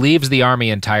he just leaves the army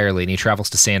entirely, and he travels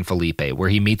to San Felipe, where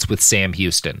he meets with Sam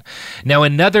Houston. Now,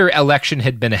 another election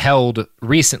had been held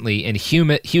recently, and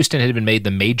Houston had been made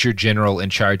the major general in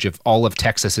charge of all of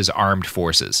Texas's armed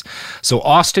forces. So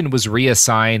Austin was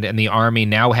reassigned, and the army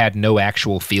now had no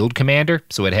actual field commander.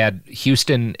 So it had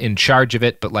Houston in charge of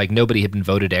it, but like nobody had been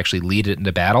voted to actually lead it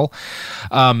into battle.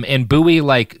 And Bowie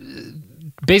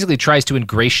basically tries to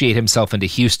ingratiate himself into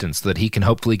Houston so that he can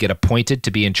hopefully get appointed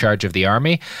to be in charge of the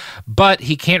army, but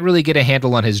he can't really get a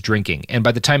handle on his drinking. And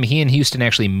by the time he and Houston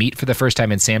actually meet for the first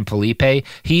time in San Felipe,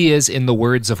 he is, in the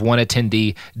words of one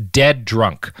attendee, dead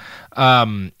drunk.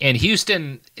 And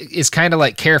Houston is kind of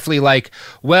like carefully like,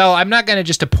 well, I'm not going to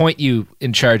just appoint you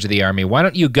in charge of the army. Why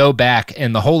don't you go back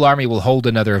and the whole army will hold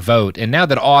another vote? And now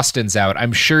that Austin's out,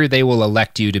 I'm sure they will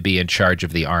elect you to be in charge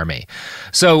of the army.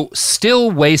 So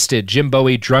still wasted, Jim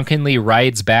Bowie drunkenly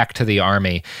rides back to the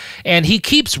army, and he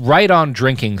keeps right on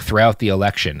drinking throughout the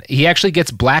election. He actually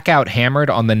gets blackout hammered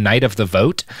on the night of the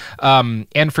vote.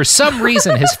 And for some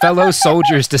reason, his fellow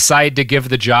soldiers decide to give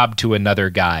the job to another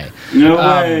guy. No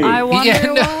way. I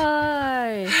wonder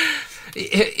why.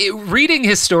 Reading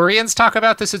historians talk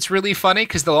about this, it's really funny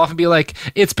because they'll often be like,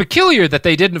 it's peculiar that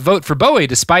they didn't vote for Bowie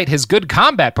despite his good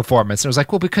combat performance. And it was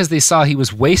like, well, because they saw he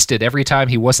was wasted every time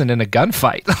he wasn't in a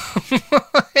gunfight.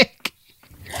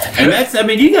 And that's, I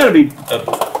mean, you got to be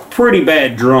a pretty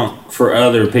bad drunk for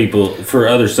other people, for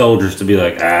other soldiers to be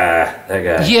like, that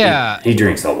guy, he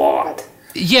drinks a lot.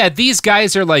 Yeah, these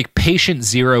guys are like patient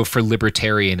zero for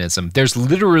libertarianism. There's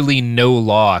literally no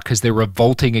law because they're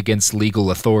revolting against legal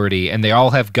authority, and they all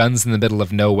have guns in the middle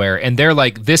of nowhere, and they're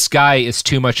like, this guy is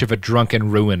too much of a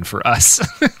drunken ruin for us.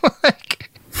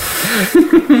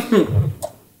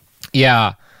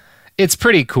 Yeah, it's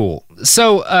pretty cool.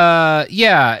 So,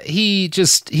 he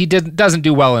doesn't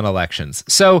do well in elections.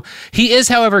 So he is,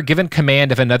 however, given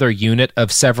command of another unit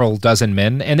of several dozen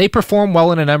men, and they perform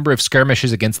well in a number of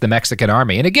skirmishes against the Mexican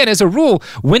army. And again, as a rule,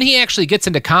 when he actually gets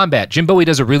into combat, Jim Bowie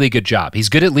does a really good job. He's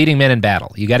good at leading men in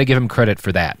battle. You got to give him credit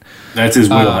for that. That's his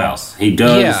wheelhouse. He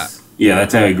does. Yeah,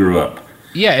 that's how he grew up.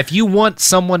 Yeah, if you want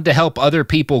someone to help other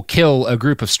people kill a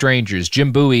group of strangers,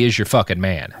 Jim Bowie is your fucking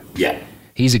man. Yeah.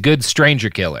 He's a good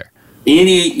stranger killer.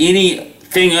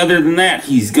 Anything other than that,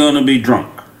 he's gonna be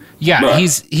drunk. Yeah, but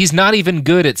he's not even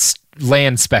good at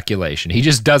land speculation. He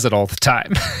just does it all the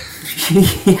time.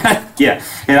 yeah,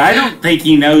 and I don't think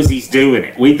he knows he's doing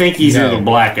it. We think he's in a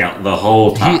blackout the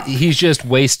whole time. He's just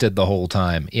wasted the whole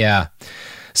time. Yeah.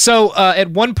 So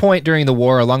at one point during the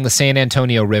war along the San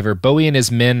Antonio River, Bowie and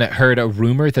his men heard a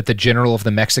rumor that the general of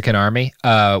the Mexican army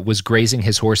was grazing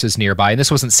his horses nearby. And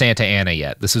this wasn't Santa Anna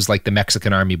yet. This was like the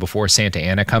Mexican army before Santa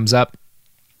Anna comes up.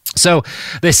 So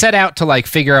they set out to like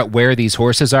figure out where these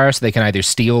horses are so they can either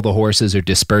steal the horses or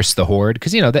disperse the horde.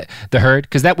 Because, you know, the herd,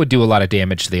 because that would do a lot of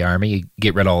damage to the army. You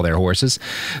get rid of all their horses.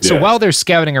 So while they're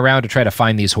scouting around to try to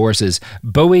find these horses,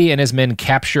 Bowie and his men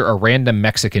capture a random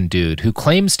Mexican dude who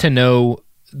claims to know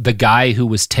the guy who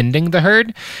was tending the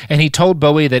herd, and he told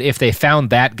Bowie that if they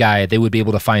found that guy, they would be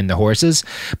able to find the horses.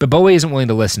 But Bowie isn't willing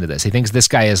to listen to this. He thinks this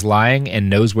guy is lying and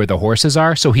knows where the horses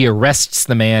are, so he arrests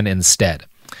the man instead.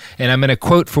 And I'm going to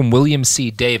quote from William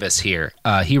C. Davis here.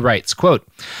 He writes, quote,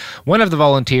 "One of the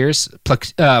volunteers,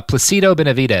 Placido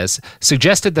Benavidez,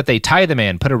 suggested that they tie the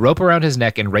man, put a rope around his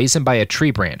neck, and raise him by a tree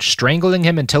branch, strangling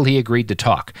him until he agreed to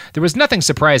talk. There was nothing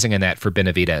surprising in that for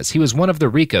Benavidez. He was one of the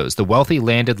ricos, the wealthy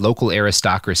landed local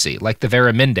aristocracy, like the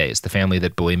Veramindes, the family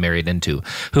that Bowie married into,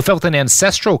 who felt an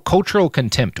ancestral cultural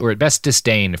contempt, or at best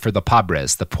disdain, for the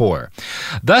pobres, the poor.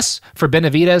 Thus, for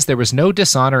Benavidez, there was no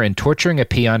dishonor in torturing a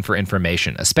peon for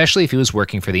information, especially if he was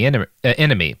working for the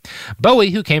enemy.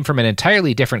 Bowie, who came from an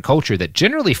entirely different culture that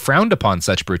generally frowned upon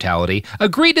such brutality,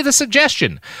 agreed to the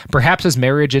suggestion. Perhaps his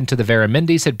marriage into the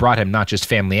Veramindes had brought him not just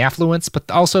family affluence, but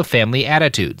also family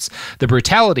attitudes. The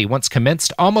brutality, once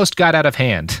commenced, almost got out of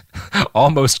hand."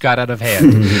 Almost got out of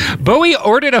hand. "Bowie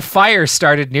ordered a fire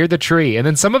started near the tree, and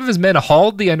then some of his men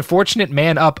hauled the unfortunate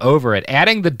man up over it,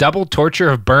 adding the double torture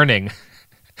of burning."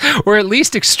 Or at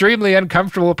least extremely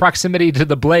uncomfortable proximity to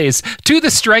the blaze, to the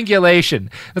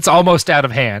strangulation. That's almost out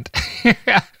of hand.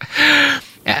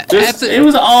 It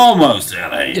was almost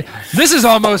out of hand. This is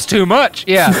almost too much,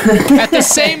 yeah. At the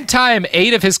same time,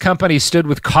 8 of his company stood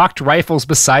with cocked rifles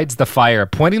beside the fire,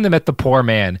 pointing them at the poor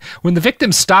man. When the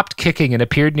victim stopped kicking and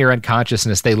appeared near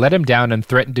unconsciousness, they let him down and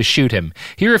threatened to shoot him.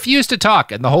 He refused to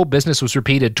talk, and the whole business was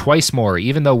repeated twice more,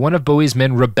 even though one of Bowie's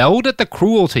men rebelled at the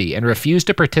cruelty and refused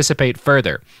to participate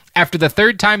further. After the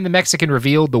third time, the Mexican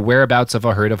revealed the whereabouts of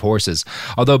a herd of horses,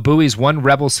 although Bowie's one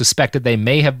rebel suspected they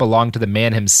may have belonged to the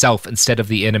man himself instead of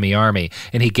the enemy army,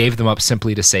 and he gave them up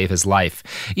simply to save his life.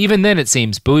 Even then, it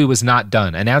seems, Bowie was not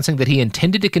done, announcing that he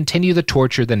intended to continue the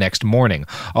torture the next morning,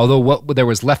 although what there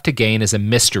was left to gain is a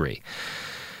mystery.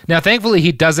 Now, thankfully,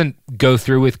 he doesn't go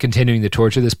through with continuing to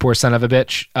torture this poor son of a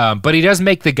bitch, but he does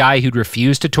make the guy who'd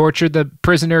refused to torture the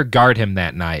prisoner guard him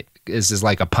that night. This is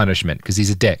like a punishment, because he's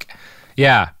a dick.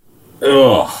 Yeah.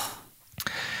 Ugh.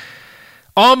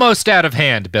 Almost out of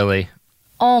hand, Billy.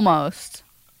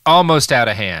 Almost out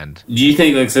of hand. Do you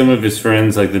think like some of his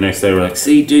friends like the next day were like,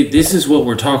 "See, dude, this is what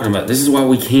we're talking about. This is why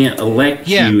we can't elect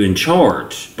you in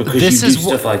charge, because you do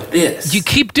stuff like this. You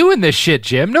keep doing this shit,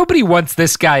 Jim. Nobody wants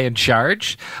this guy in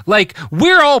charge. Like,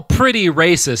 we're all pretty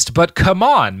racist, but come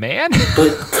on, man."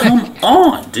 But come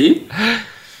on, dude.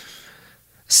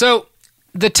 So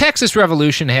the Texas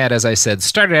Revolution had, as I said,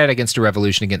 started out against a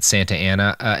revolution against Santa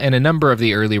Anna, and a number of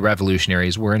the early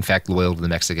revolutionaries were in fact loyal to the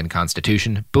Mexican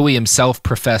Constitution. Bowie himself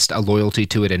professed a loyalty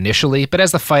to it initially, but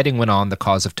as the fighting went on, the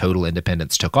cause of total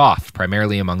independence took off,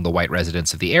 primarily among the white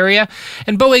residents of the area,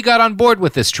 and Bowie got on board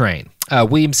with this train.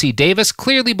 William C. Davis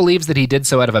clearly believes that he did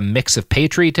so out of a mix of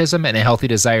patriotism and a healthy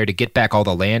desire to get back all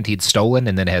the land he'd stolen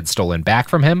and then had stolen back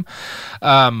from him.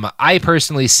 I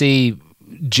personally see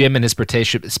Jim and his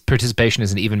participation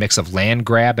is an even mix of land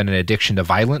grab and an addiction to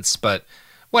violence, but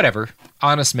whatever.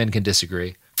 Honest men can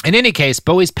disagree. In any case,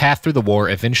 Bowie's path through the war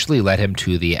eventually led him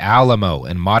to the Alamo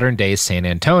in modern-day San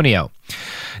Antonio.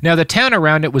 Now, the town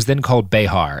around it was then called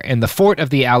Bejar, and the fort of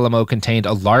the Alamo contained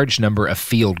a large number of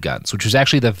field guns, which was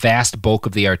actually the vast bulk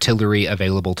of the artillery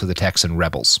available to the Texan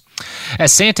rebels.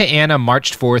 As Santa Anna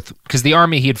marched forth, because the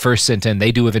army he had first sent in,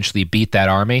 they do eventually beat that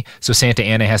army, so Santa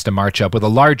Anna has to march up with a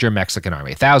larger Mexican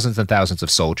army, thousands and thousands of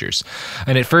soldiers.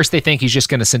 And at first they think he's just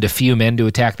going to send a few men to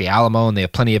attack the Alamo, and they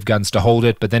have plenty of guns to hold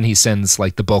it, but then he sends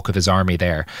like the bulk of his army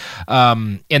there.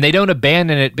 And they don't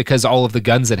abandon it because all of the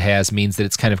guns it has means that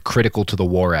it's kind of critical to the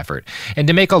war effort. And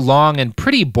to make a long and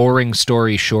pretty boring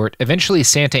story short, eventually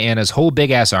Santa Anna's whole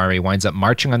big-ass army winds up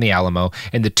marching on the Alamo,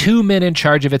 and the 2 men in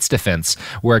charge of its defense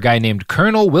were a guy named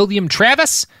Colonel William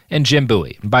Travis and Jim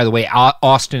Bowie. And by the way,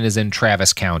 Austin is in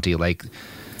Travis County. Like,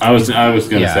 I was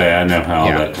going to say, I know how all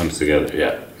that comes together.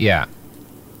 Yeah. Yeah.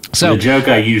 So the joke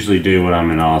I usually do when I'm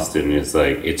in Austin is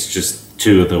like, it's just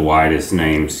 2 of the whitest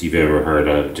names you've ever heard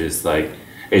of. Just like,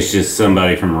 it's just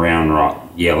somebody from Round Rock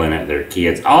yelling at their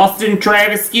kids, "Austin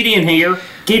Travis, get in here.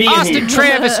 Get in Austin here. Austin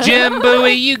Travis, Jim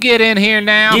Bowie, you get in here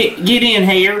now. Get in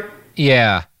here."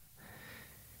 Yeah.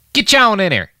 Get y'all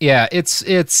in here. Yeah, it's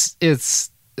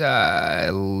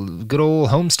good old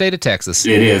home state of Texas.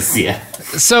 It is, yeah.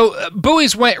 So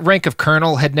Bowie's rank of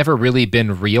colonel had never really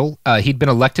been real. He'd been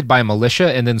elected by a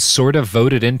militia and then sort of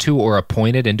voted into or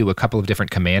appointed into a couple of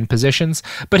different command positions.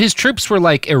 But his troops were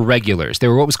like irregulars. They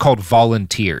were what was called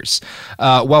volunteers.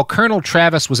 While Colonel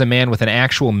Travis was a man with an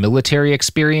actual military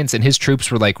experience, and his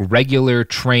troops were like regular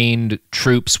trained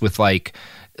troops with like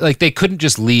they couldn't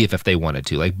just leave if they wanted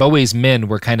to. Like Bowie's men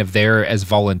were kind of there as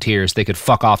volunteers. They could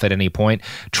fuck off at any point.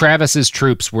 Travis's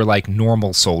troops were like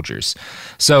normal soldiers.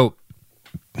 So,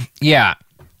 yeah.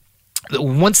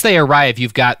 Once they arrive,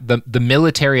 you've got the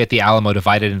military at the Alamo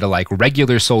divided into like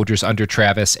regular soldiers under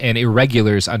Travis and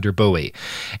irregulars under Bowie.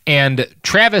 And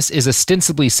Travis is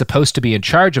ostensibly supposed to be in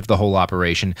charge of the whole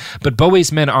operation, but Bowie's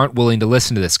men aren't willing to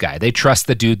listen to this guy. They trust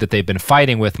the dude that they've been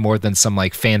fighting with more than some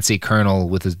like fancy colonel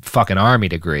with a fucking army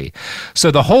degree.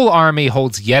 So the whole army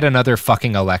holds yet another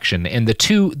fucking election, and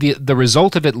the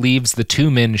result of it leaves the two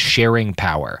men sharing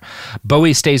power.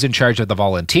 Bowie stays in charge of the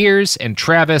volunteers, and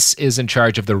Travis is in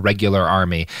charge of the regular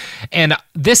army. And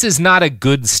this is not a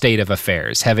good state of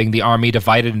affairs, having the army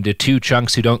divided into two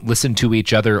chunks who don't listen to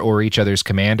each other or each other's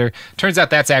commander. Turns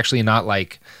out that's actually not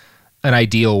like an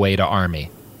ideal way to army.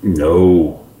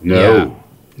 No.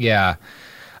 Yeah.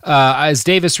 As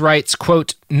Davis writes,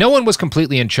 quote, "No one was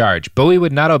completely in charge. Bowie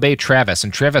would not obey Travis,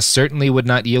 and Travis certainly would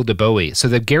not yield to Bowie, so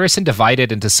the garrison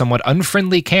divided into somewhat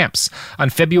unfriendly camps. On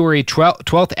February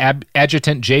 12th,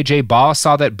 Adjutant J.J. Baugh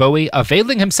saw that Bowie,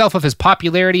 availing himself of his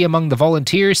popularity among the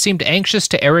volunteers, seemed anxious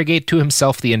to arrogate to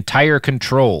himself the entire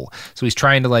control." So he's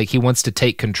trying to, he wants to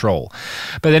take control.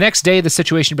 But the next day, the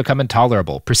situation became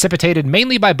intolerable, precipitated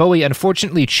mainly by Bowie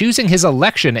unfortunately choosing his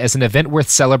election as an event worth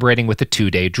celebrating with a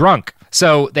 2-day drunk.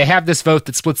 So they have this vote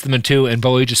that splits them in two, and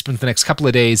Bowie just spent the next couple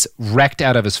of days wrecked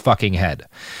out of his fucking head.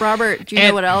 Robert, do you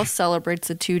know what else celebrates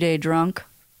a 2-day drunk?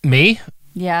 Me?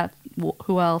 Yeah.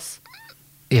 Who else?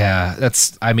 Yeah,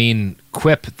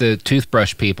 Quip, the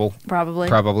toothbrush people. Probably.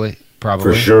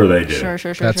 For sure they do.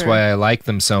 Sure. That's why I like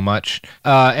them so much.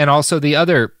 And also the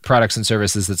other products and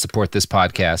services that support this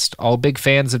podcast. All big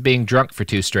fans of being drunk for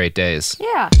 2 straight days.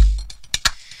 Yeah.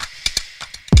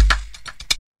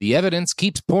 The evidence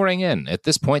keeps pouring in. At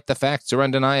this point, the facts are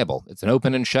undeniable. It's an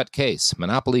open and shut case.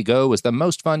 Monopoly Go is the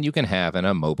most fun you can have in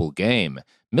a mobile game.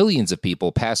 Millions of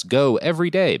people pass Go every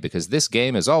day because this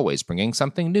game is always bringing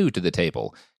something new to the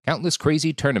table. Countless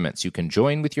crazy tournaments you can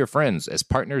join with your friends as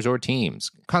partners or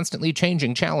teams. Constantly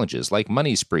changing challenges like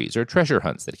money sprees or treasure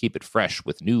hunts that keep it fresh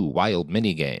with new wild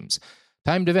mini-games.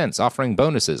 Timed events offering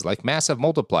bonuses like massive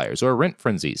multipliers or rent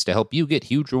frenzies to help you get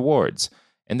huge rewards.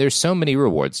 And there's so many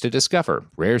rewards to discover.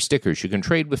 Rare stickers you can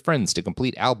trade with friends to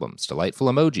complete albums, delightful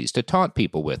emojis to taunt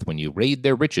people with when you raid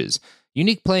their riches,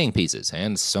 unique playing pieces,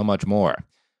 and so much more.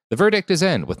 The verdict is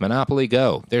in with Monopoly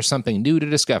Go. There's something new to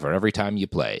discover every time you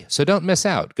play. So don't miss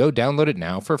out. Go download it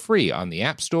now for free on the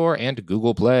App Store and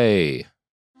Google Play.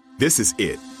 This is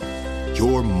it.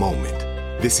 Your moment.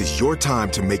 This is your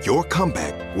time to make your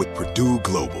comeback with Purdue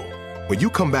Global. When you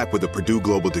come back with a Purdue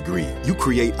Global degree, you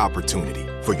create opportunity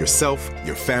for yourself,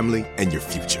 your family, and your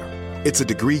future. It's a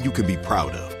degree you can be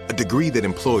proud of, a degree that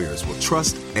employers will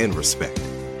trust and respect.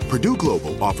 Purdue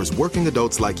Global offers working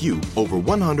adults like you over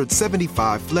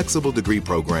 175 flexible degree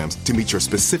programs to meet your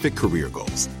specific career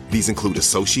goals. These include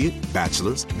associate,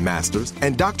 bachelor's, master's,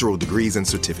 and doctoral degrees and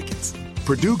certificates.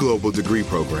 Purdue Global degree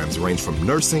programs range from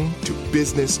nursing to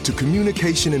business to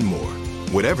communication and more.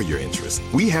 Whatever your interest,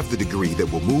 we have the degree that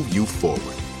will move you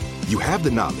forward. You have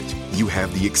the knowledge, you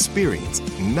have the experience.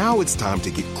 Now it's time to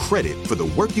get credit for the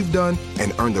work you've done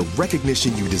and earn the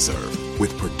recognition you deserve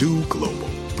with Purdue Global,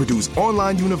 Purdue's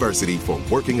online university for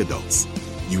working adults.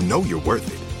 You know you're worth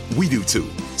it. We do too.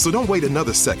 So don't wait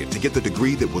another second to get the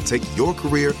degree that will take your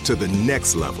career to the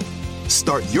next level.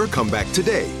 Start your comeback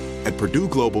today at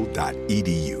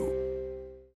purdueglobal.edu.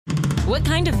 What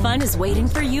kind of fun is waiting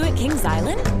for you at Kings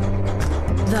Island?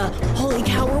 The holy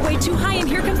cow, we're way too high and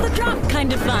here comes the drop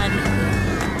kind of fun.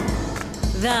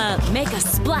 The make a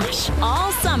splash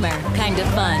all summer kind of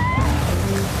fun.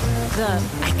 The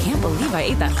I can't believe I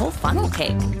ate that whole funnel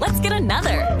cake. Let's get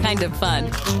another kind of fun.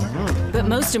 But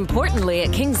most importantly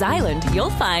at Kings Island, you'll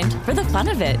find for the fun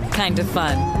of it kind of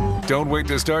fun. Don't wait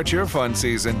to start your fun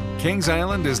season. Kings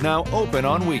Island is now open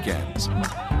on weekends.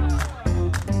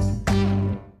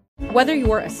 Whether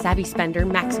you're a savvy spender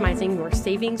maximizing your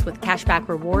savings with cashback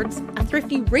rewards, a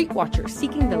thrifty rate watcher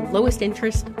seeking the lowest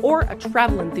interest, or a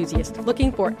travel enthusiast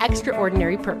looking for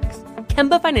extraordinary perks,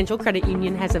 Kemba Financial Credit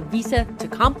Union has a visa to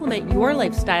complement your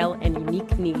lifestyle and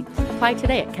unique needs. Apply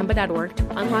today at Kemba.org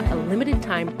to unlock a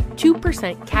limited-time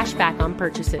 2% cash back on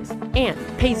purchases and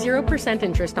pay 0%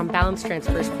 interest on balance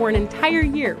transfers for an entire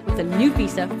year with a new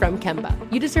visa from Kemba.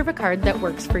 You deserve a card that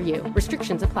works for you.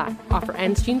 Restrictions apply. Offer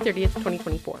ends June 30th,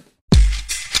 2024.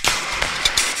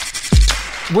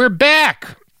 We're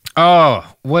back.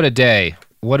 Oh, what a day.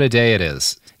 What a day it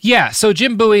is. Yeah, so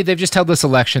Jim Bowie, they've just held this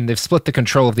election. They've split the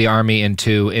control of the army in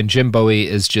two, and Jim Bowie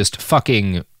is just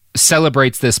fucking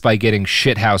celebrates this by getting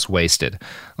shithouse wasted.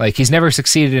 Like, he's never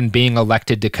succeeded in being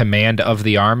elected to command of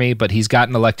the army, but he's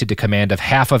gotten elected to command of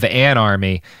half of an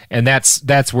army, and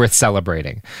that's worth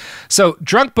celebrating. So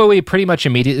drunk Bowie pretty much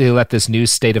immediately let this new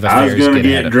state of affairs I was going to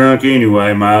get drunk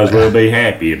anyway. Might as well be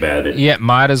happy about it. Yeah,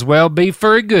 might as well be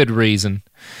for a good reason.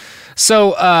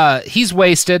 So he's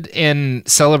wasted in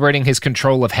celebrating his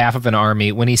control of half of an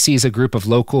army when he sees a group of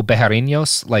local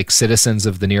Bejareños, like citizens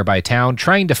of the nearby town,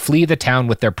 trying to flee the town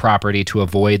with their property to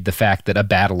avoid the fact that a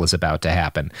battle is about to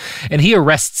happen. And he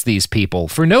arrests these people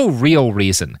for no real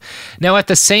reason. Now, at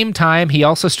the same time, he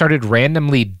also started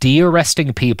randomly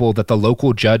de-arresting people that the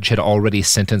local judge had already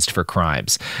sentenced for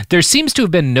crimes. There seems to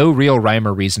have been no real rhyme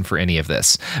or reason for any of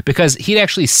this, because he'd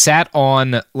actually sat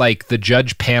on like the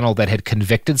judge panel that had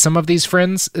convicted some of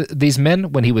these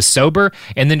men when he was sober,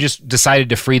 and then just decided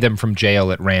to free them from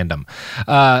jail at random.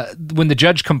 When the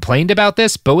judge complained about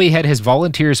this, Bowie had his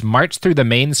volunteers march through the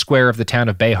main square of the town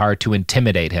of Behar to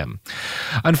intimidate him.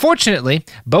 Unfortunately,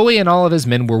 Bowie and all of his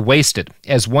men were wasted,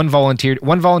 as one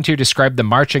volunteer described the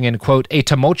marching in, quote, a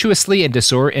tumultuously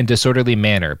and disorderly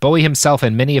manner, Bowie himself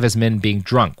and many of his men being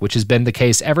drunk, which has been the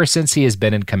case ever since he has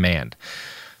been in command.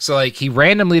 So, like, he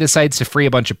randomly decides to free a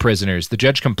bunch of prisoners. The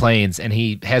judge complains, and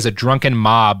he has a drunken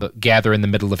mob gather in the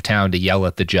middle of town to yell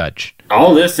at the judge.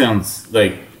 All this sounds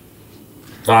like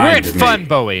fine. We're at Fun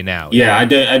Bowie now. Yeah, I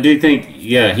do think,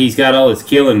 he's got all his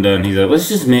killing done. He's like, let's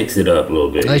just mix it up a little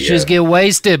bit. Let's just get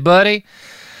wasted, buddy.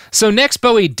 So next,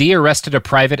 Bowie de-arrested a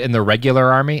private in the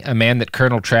regular army, a man that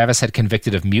Colonel Travis had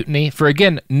convicted of mutiny, for,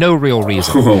 again, no real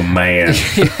reason. Oh, man.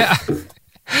 Yeah.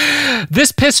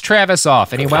 This pissed Travis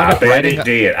off, and he wound up writing...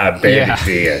 I bet it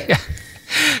did.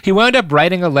 He wound up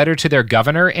writing a letter to their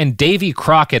governor, and Davy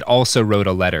Crockett also wrote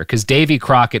a letter, because Davy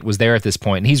Crockett was there at this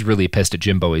point, and he's really pissed at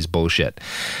Jim Bowie's bullshit.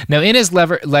 Now, in his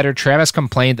letter, Travis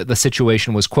complained that the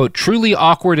situation was, quote, truly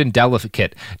awkward and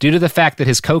delicate due to the fact that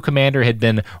his co-commander had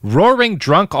been roaring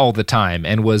drunk all the time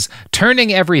and was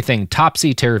turning everything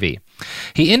topsy-turvy.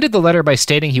 He ended the letter by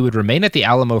stating he would remain at the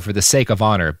Alamo for the sake of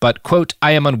honor, but, quote,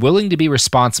 I am unwilling to be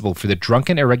responsible for the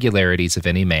drunken irregularities of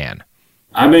any man.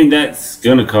 I mean, that's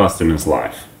going to cost him his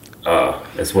life.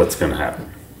 That's what's going to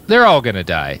happen. They're all going to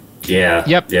die. Yeah.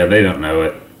 Yep. Yeah, they don't know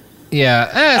it.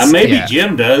 Yeah. Maybe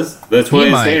Jim does. That's why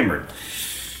he's hammered.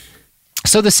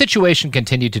 So the situation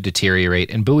continued to deteriorate,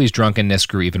 and Bowie's drunkenness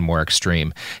grew even more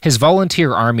extreme. His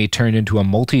volunteer army turned into a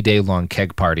multi-day-long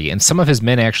keg party, and some of his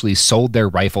men actually sold their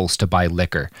rifles to buy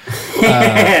liquor.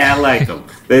 I like them.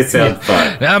 They sound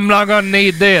fun. I'm not going to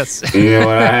need this. You know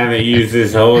what I haven't used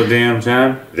this whole damn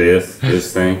time? This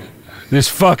thing. This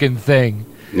fucking thing.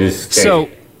 This cake. So,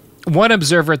 one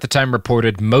observer at the time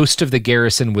reported most of the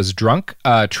garrison was drunk.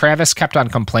 Travis kept on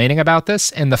complaining about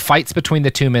this, and the fights between the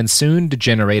two men soon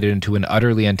degenerated into an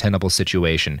utterly untenable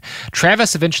situation.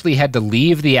 Travis eventually had to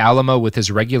leave the Alamo with his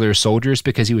regular soldiers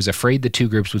because he was afraid the two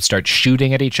groups would start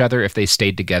shooting at each other if they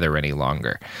stayed together any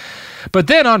longer. But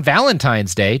then on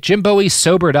Valentine's Day, Jim Bowie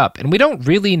sobered up, and we don't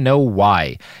really know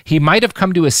why. He might have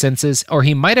come to his senses, or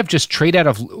he might have just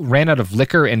ran out of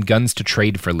liquor and guns to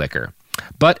trade for liquor.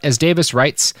 But, as Davis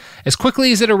writes, as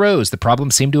quickly as it arose, the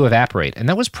problem seemed to evaporate, and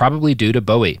that was probably due to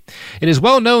Bowie. It is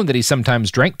well known that he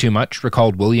sometimes drank too much,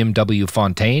 recalled William W.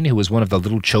 Fontaine, who was one of the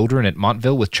little children at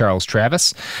Montville with Charles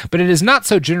Travis, but it is not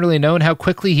so generally known how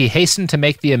quickly he hastened to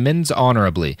make the amends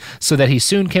honorably, so that he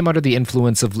soon came under the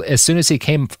influence of, as soon as he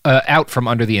came out from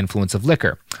under the influence of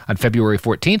liquor. On February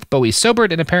 14th, Bowie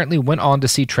sobered and apparently went on to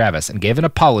see Travis and gave an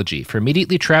apology, for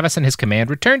immediately Travis and his command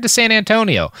returned to San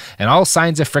Antonio, and all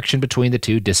signs of friction between the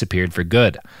two disappeared for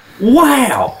good.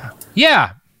 Wow.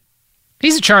 Yeah.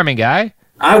 He's a charming guy.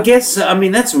 I guess, I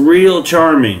mean, that's real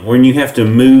charming when you have to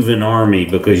move an army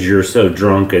because you're so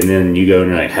drunk, and then you go and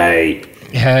you're like, hey,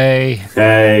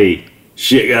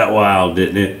 shit got wild,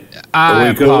 didn't it? I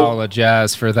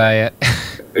apologize for that.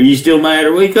 Are you still mad?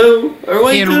 Are we cool?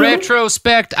 In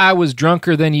retrospect, I was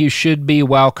drunker than you should be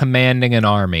while commanding an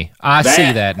army. I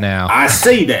see that now. I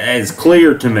see that. It's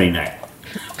clear to me now.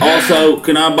 Also,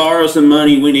 can I borrow some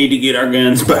money? We need to get our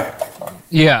guns back.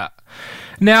 Yeah.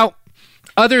 Now,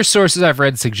 Other sources I've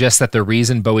read suggest that the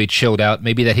reason Bowie chilled out,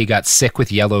 maybe that he got sick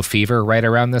with yellow fever right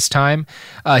around this time.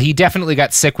 He definitely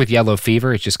got sick with yellow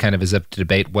fever. It just kind of is up to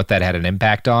debate what that had an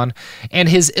impact on. And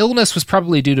his illness was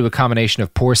probably due to a combination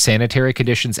of poor sanitary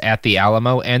conditions at the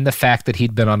Alamo and the fact that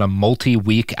he'd been on a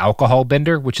multi-week alcohol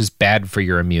bender, which is bad for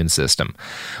your immune system.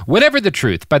 Whatever the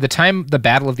truth, by the time the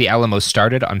Battle of the Alamo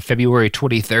started on February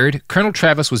 23rd, Colonel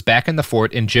Travis was back in the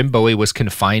fort and Jim Bowie was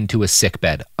confined to a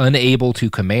sickbed, unable to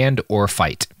command or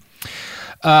fight.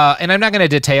 And I'm not going to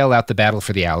detail out the battle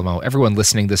for the Alamo. Everyone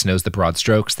listening to this knows the broad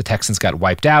strokes. The Texans got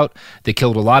wiped out. They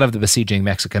killed a lot of the besieging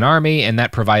Mexican army, and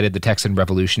that provided the Texan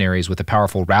revolutionaries with a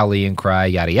powerful rallying cry,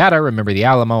 yada yada, remember the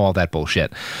Alamo, all that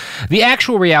bullshit. The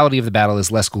actual reality of the battle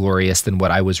is less glorious than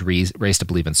what I was raised to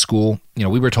believe in school. You know,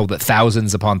 we were told that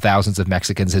thousands upon thousands of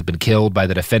Mexicans had been killed by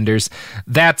the defenders.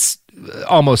 That's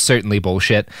almost certainly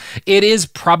bullshit. It is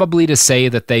probably to say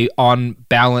that they, on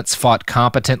balance, fought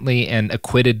competently and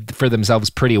acquitted for themselves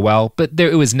pretty well, but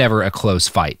it was never a close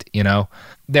fight, you know?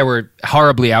 They were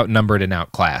horribly outnumbered and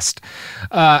outclassed.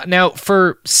 Now,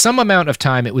 for some amount of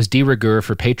time, it was de rigueur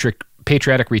for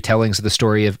patriotic retellings of the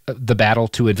story of the battle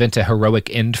to invent a heroic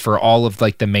end for all of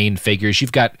like the main figures. You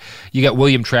got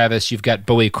William Travis, you've got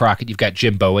Bowie Crockett, you've got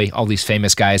Jim Bowie. All these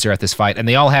famous guys are at this fight, and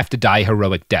they all have to die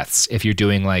heroic deaths if you're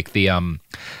doing like the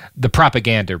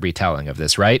propaganda retelling of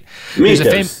this, right?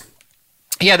 Mythos.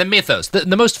 The mythos.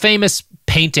 The most famous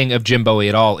painting of Jim Bowie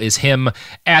at all is him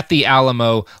at the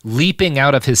Alamo leaping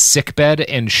out of his sickbed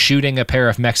and shooting a pair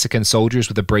of Mexican soldiers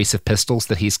with a brace of pistols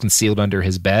that he's concealed under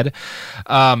his bed.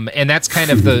 And that's kind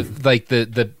of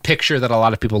the picture that a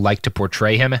lot of people like to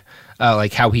portray him,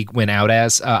 like how he went out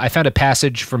as. I found a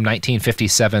passage from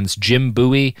 1957's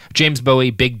James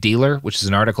Bowie, Big Dealer, which is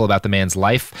an article about the man's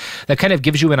life that kind of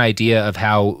gives you an idea of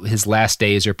how his last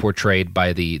days are portrayed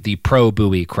by the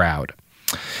pro-Bowie crowd.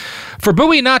 For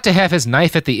Bowie not to have his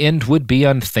knife at the end would be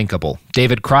unthinkable.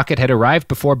 David Crockett had arrived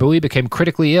before Bowie became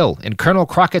critically ill. In Colonel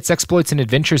Crockett's exploits and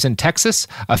adventures in Texas,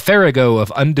 a farrago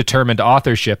of undetermined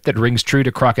authorship that rings true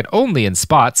to Crockett only in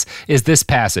spots, is this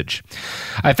passage.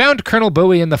 I found Colonel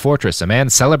Bowie in the fortress, a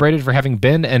man celebrated for having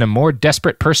been in a more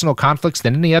desperate personal conflicts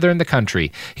than any other in the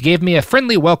country. He gave me a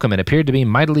friendly welcome and appeared to be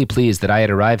mightily pleased that I had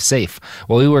arrived safe.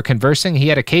 While we were conversing, he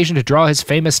had occasion to draw his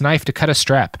famous knife to cut a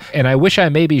strap, and I wish I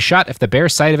may be shot if the bare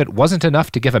sight of it wasn't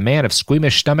enough to give a man of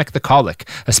squeamish stomach the colic,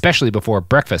 especially before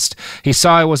breakfast. He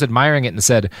saw I was admiring it and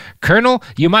said, "Colonel,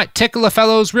 you might tickle a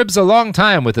fellow's ribs a long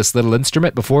time with this little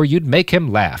instrument before you'd make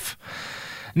him laugh."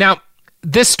 Now,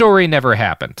 this story never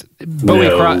happened.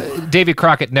 David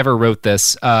Crockett never wrote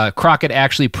this. Crockett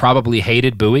actually probably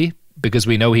hated Bowie, because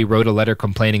we know he wrote a letter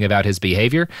complaining about his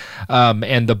behavior.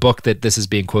 And the book that this is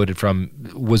being quoted from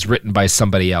was written by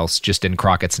somebody else, just in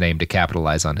Crockett's name to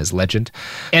capitalize on his legend.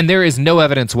 And there is no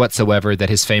evidence whatsoever that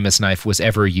his famous knife was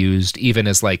ever used, even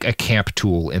as like a camp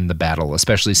tool in the battle,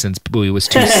 especially since Bowie was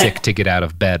too sick to get out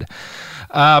of bed.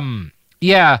 And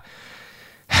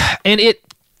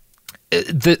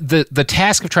the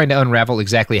task of trying to unravel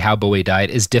exactly how Bowie died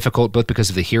is difficult, both because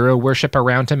of the hero worship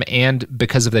around him and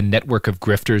because of the network of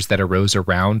grifters that arose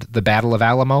around the Battle of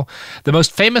Alamo. The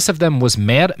most famous of them was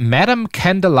Madame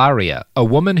Candelaria, a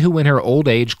woman who in her old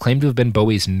age claimed to have been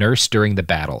Bowie's nurse during the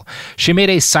battle. She made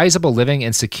a sizable living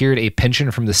and secured a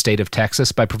pension from the state of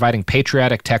Texas by providing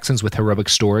patriotic Texans with heroic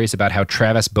stories about how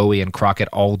Travis, Bowie, and Crockett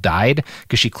all died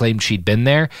because she claimed she'd been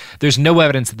there. There's no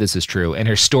evidence that this is true, and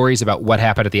her stories about what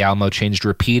happened at the Alamo changed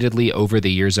repeatedly over the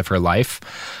years of her life.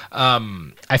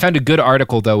 I found a good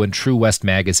article, though, in True West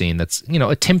magazine that's,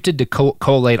 attempted to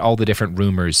collate all the different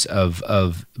rumors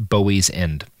of Bowie's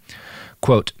end.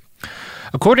 Quote,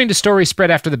 according to stories spread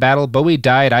after the battle, Bowie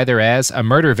died either as a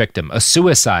murder victim, a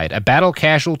suicide, a battle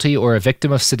casualty, or a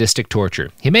victim of sadistic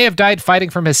torture. He may have died fighting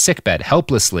from his sickbed,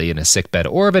 helplessly in his sickbed,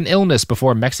 or of an illness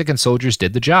before Mexican soldiers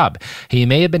did the job. He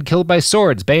may have been killed by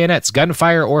swords, bayonets,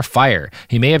 gunfire, or fire.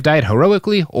 He may have died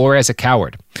heroically or as a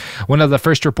coward. One of the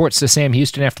first reports to Sam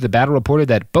Houston after the battle reported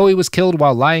that Bowie was killed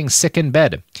while lying sick in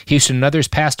bed. Houston and others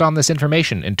passed on this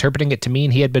information, interpreting it to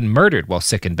mean he had been murdered while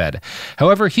sick in bed.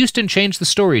 However, Houston changed the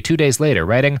story 2 days later,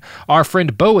 writing, our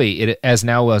friend Bowie, as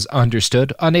now was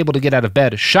understood, unable to get out of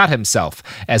bed, shot himself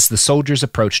as the soldiers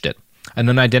approached it. An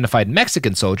unidentified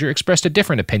Mexican soldier expressed a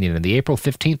different opinion in the April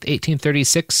 15,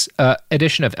 1836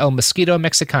 edition of El Mosquito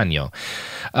Mexicano.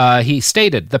 He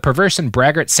stated, the perverse and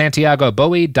braggart Santiago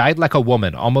Bowie died like a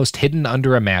woman, almost hidden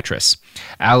under a mattress.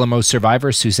 Alamo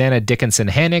survivor Susanna Dickinson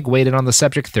Hanig weighed in on the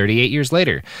subject 38 years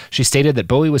later. She stated that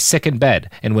Bowie was sick in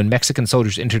bed, and when Mexican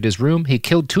soldiers entered his room, he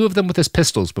killed 2 of them with his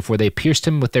pistols before they pierced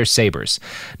him with their sabers.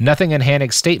 Nothing in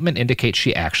Hanig's statement indicates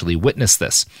she actually witnessed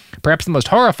this. Perhaps the most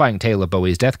horrifying tale of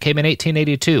Bowie's death came in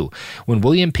 1882, when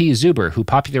William P. Zuber, who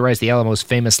popularized the Alamo's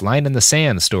famous Line in the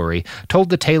Sand story, told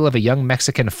the tale of a young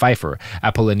Mexican fifer,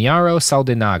 Apolinario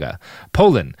Saldinaga.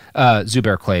 Poland,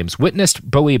 Zuber claims, witnessed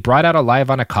Bowie brought out alive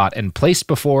on a cot and placed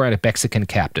before a Mexican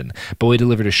captain. Bowie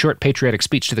delivered a short patriotic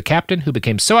speech to the captain, who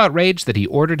became so outraged that he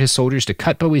ordered his soldiers to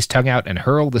cut Bowie's tongue out and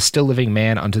hurl the still-living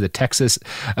man onto the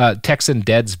Texan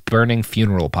dead's burning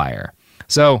funeral pyre.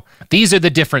 So these are the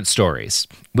different stories.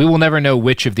 We will never know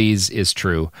which of these is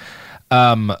true.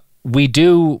 We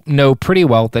do know pretty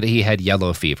well that he had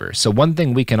yellow fever. So one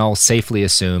thing we can all safely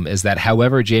assume is that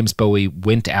however James Bowie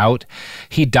went out,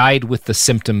 he died with the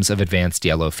symptoms of advanced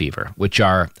yellow fever, which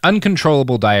are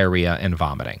uncontrollable diarrhea and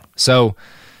vomiting. So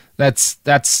that's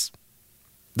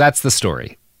the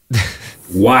story.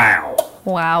 Wow.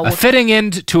 A fitting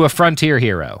end to a frontier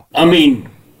hero.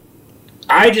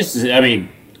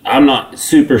 I'm not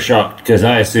super shocked because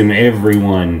I assume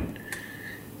everyone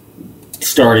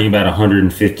starting about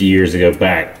 150 years ago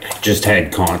back just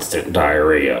had constant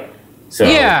diarrhea. So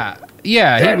yeah,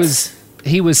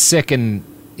 he was sick and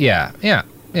yeah.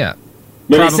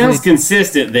 But it sounds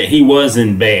consistent that he was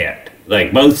in bed.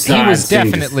 Like both sides. He was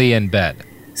definitely in bed.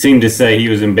 Seem to say he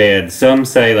was in bed. Some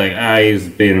say like he was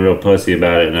being a real pussy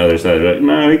about it, and others say like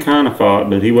no, he kind of fought,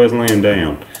 but he wasn't laying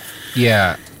down.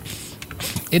 Yeah,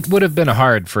 it would have been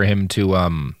hard for him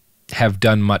to have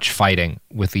done much fighting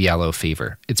with the yellow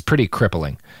fever. It's pretty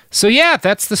crippling. So yeah,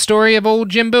 that's the story of old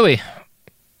Jim Bowie.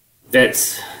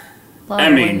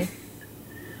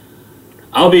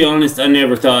 I'll be honest, I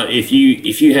never thought if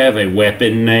you have a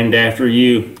weapon named after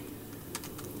you,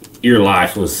 your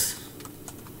life was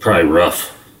probably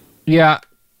rough. Yeah,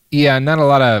 not a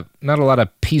lot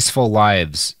of peaceful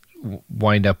lives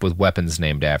wind up with weapons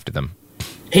named after them.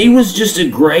 He was just a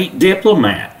great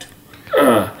diplomat.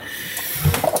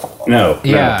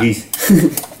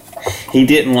 He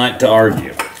didn't like to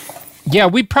argue. Yeah,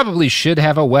 we probably should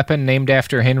have a weapon named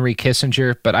after Henry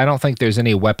Kissinger, but I don't think there's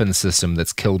any weapon system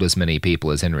that's killed as many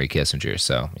people as Henry Kissinger,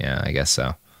 so yeah, I guess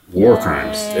so. War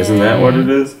crimes, isn't that what it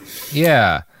is?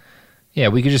 Yeah,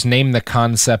 we could just name the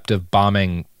concept of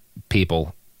bombing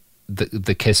people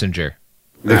the Kissinger.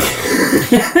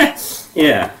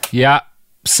 Yeah.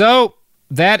 So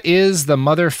that is the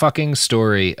motherfucking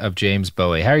story of James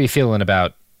Bowie. How are you feeling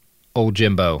about old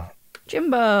Jimbo?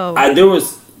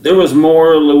 There was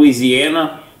more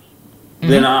Louisiana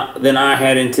than I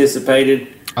had anticipated.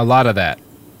 A lot of that,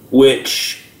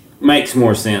 which makes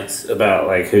more sense about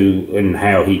like who and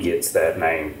how he gets that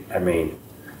name. I mean,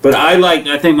 but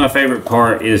I think my favorite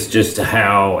part is just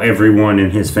how everyone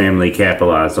in his family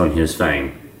capitalized on his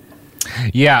fame.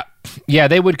 Yeah,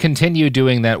 they would continue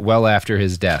doing that well after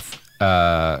his death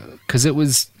because it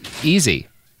was easy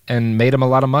and made him a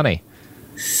lot of money.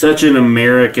 Such an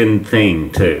American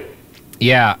thing, too.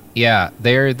 Yeah.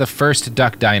 They're the first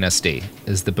Duck Dynasty,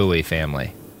 is the Bowie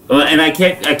family. Well, and I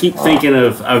keep thinking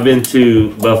of, I've been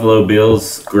to Buffalo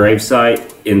Bill's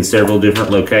gravesite in several different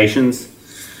locations.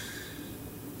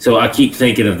 So I keep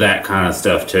thinking of that kind of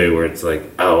stuff, too, where it's like,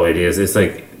 it's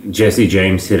like Jesse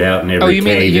James hid out in every cave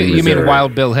in Missouri. You mean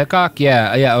Wild Bill Hickok?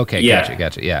 Yeah, okay,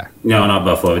 gotcha, yeah. No, not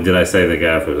Buffalo. Did I say the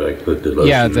guy who like put the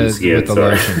lotion in the skin? With the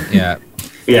lotion, yeah.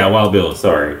 Yeah, Wild Bill,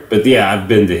 sorry. But yeah, I've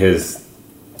been to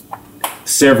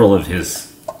several of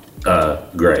his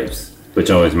graves,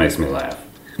 which always makes me laugh.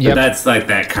 But that's like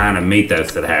that kind of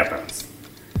mythos that happens.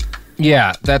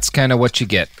 Yeah, that's kind of what you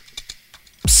get.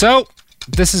 So,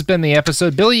 this has been the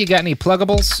episode. Billy, you got any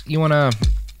pluggables you wanna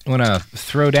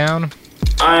throw down?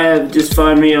 Just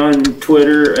find me on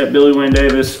Twitter at Billy Wayne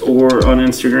Davis or on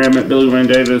Instagram at Billy Wayne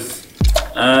Davis.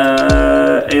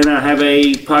 And I have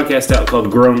a podcast out called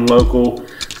Grown Local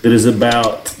that is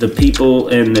about the people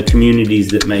and the communities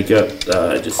that make up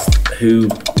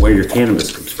where your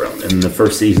cannabis comes from. And the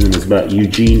first season is about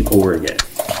Eugene, Oregon.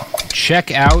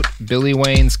 Check out Billy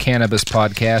Wayne's Cannabis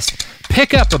Podcast.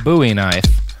 Pick up a Bowie knife.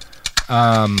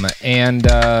 And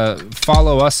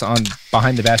follow us on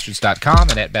BehindTheBastards.com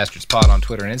and at BastardsPod on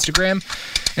Twitter and Instagram.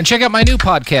 And check out my new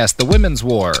podcast, The Women's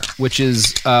War, which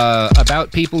is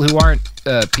about people who aren't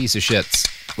piece of shits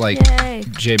like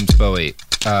James Bowie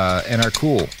and are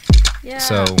cool. Yeah.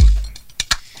 So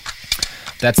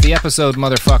that's the episode,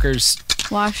 motherfuckers.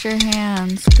 Wash your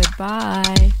hands.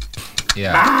 Goodbye.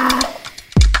 Yeah. Bye.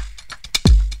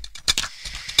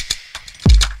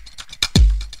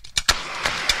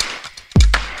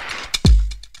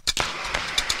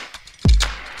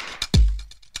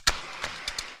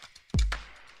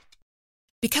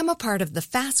 Become a part of the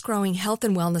fast-growing health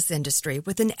and wellness industry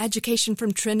with an education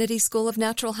from Trinity School of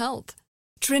Natural Health.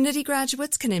 Trinity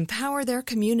graduates can empower their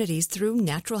communities through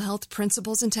natural health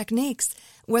principles and techniques,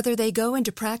 whether they go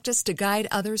into practice to guide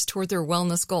others toward their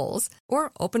wellness goals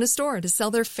or open a store to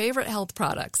sell their favorite health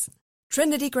products.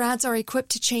 Trinity grads are equipped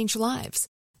to change lives.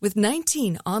 With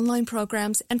 19 online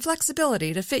programs and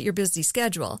flexibility to fit your busy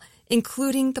schedule,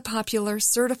 including the popular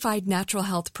Certified Natural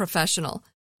Health Professional,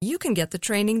 you can get the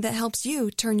training that helps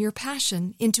you turn your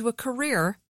passion into a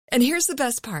career. And here's the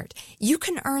best part. You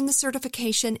can earn the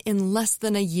certification in less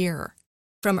than a year.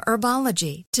 From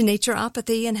herbology to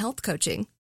naturopathy and health coaching,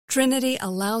 Trinity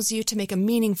allows you to make a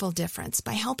meaningful difference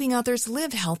by helping others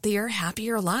live healthier,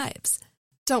 happier lives.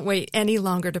 Don't wait any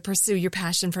longer to pursue your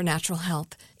passion for natural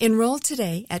health. Enroll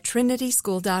today at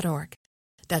trinityschool.org.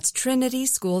 That's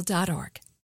trinityschool.org.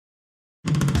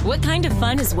 What kind of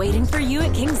fun is waiting for you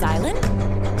at Kings Island?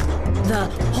 The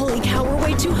holy cow, we're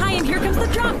way too high and here comes the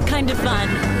drop kind of fun.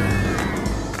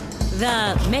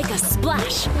 The make a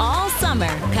splash all summer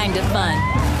kind of fun.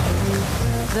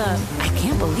 The I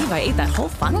can't believe I ate that whole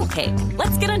funnel cake.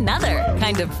 Let's get another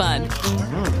kind of fun.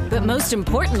 But most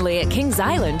importantly, at Kings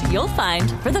Island, you'll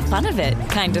find for the fun of it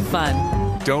kind of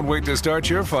fun. Don't wait to start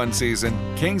your fun season.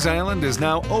 Kings Island is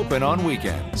now open on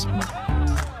weekends.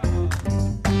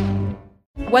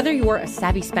 Whether you're a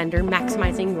savvy spender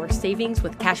maximizing your savings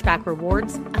with cashback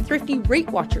rewards, a thrifty rate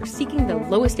watcher seeking the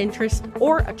lowest interest,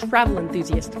 or a travel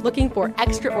enthusiast looking for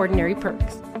extraordinary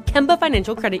perks, Kemba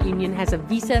Financial Credit Union has a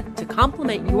visa to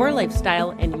complement your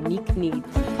lifestyle and unique needs.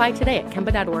 Apply today at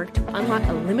Kemba.org to unlock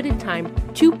a limited time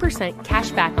 2%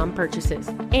 cash back on purchases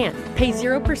and pay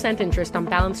 0% interest on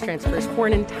balance transfers for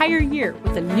an entire year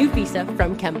with a new visa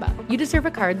from Kemba. You deserve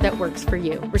a card that works for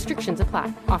you. Restrictions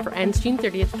apply. Offer ends June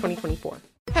 30th, 2024.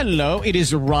 Hello, it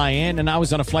is Ryan, and I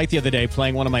was on a flight the other day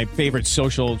playing one of my favorite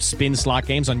social spin slot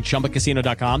games on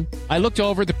ChumbaCasino.com. I looked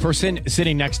over at the person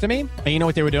sitting next to me, and you know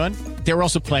what they were doing? They were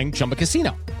also playing Chumba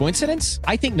Casino. Coincidence?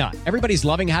 I think not. Everybody's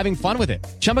loving having fun with it.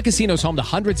 Chumba Casino is home to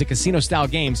hundreds of casino-style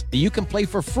games that you can play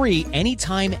for free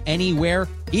anytime, anywhere,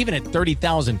 even at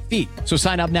 30,000 feet. So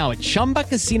sign up now at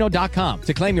ChumbaCasino.com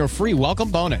to claim your free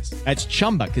welcome bonus. That's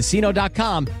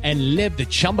ChumbaCasino.com and live the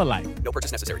Chumba life. No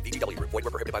purchase necessary. VGW. Void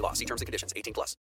where prohibited by law. See terms and conditions. 18+.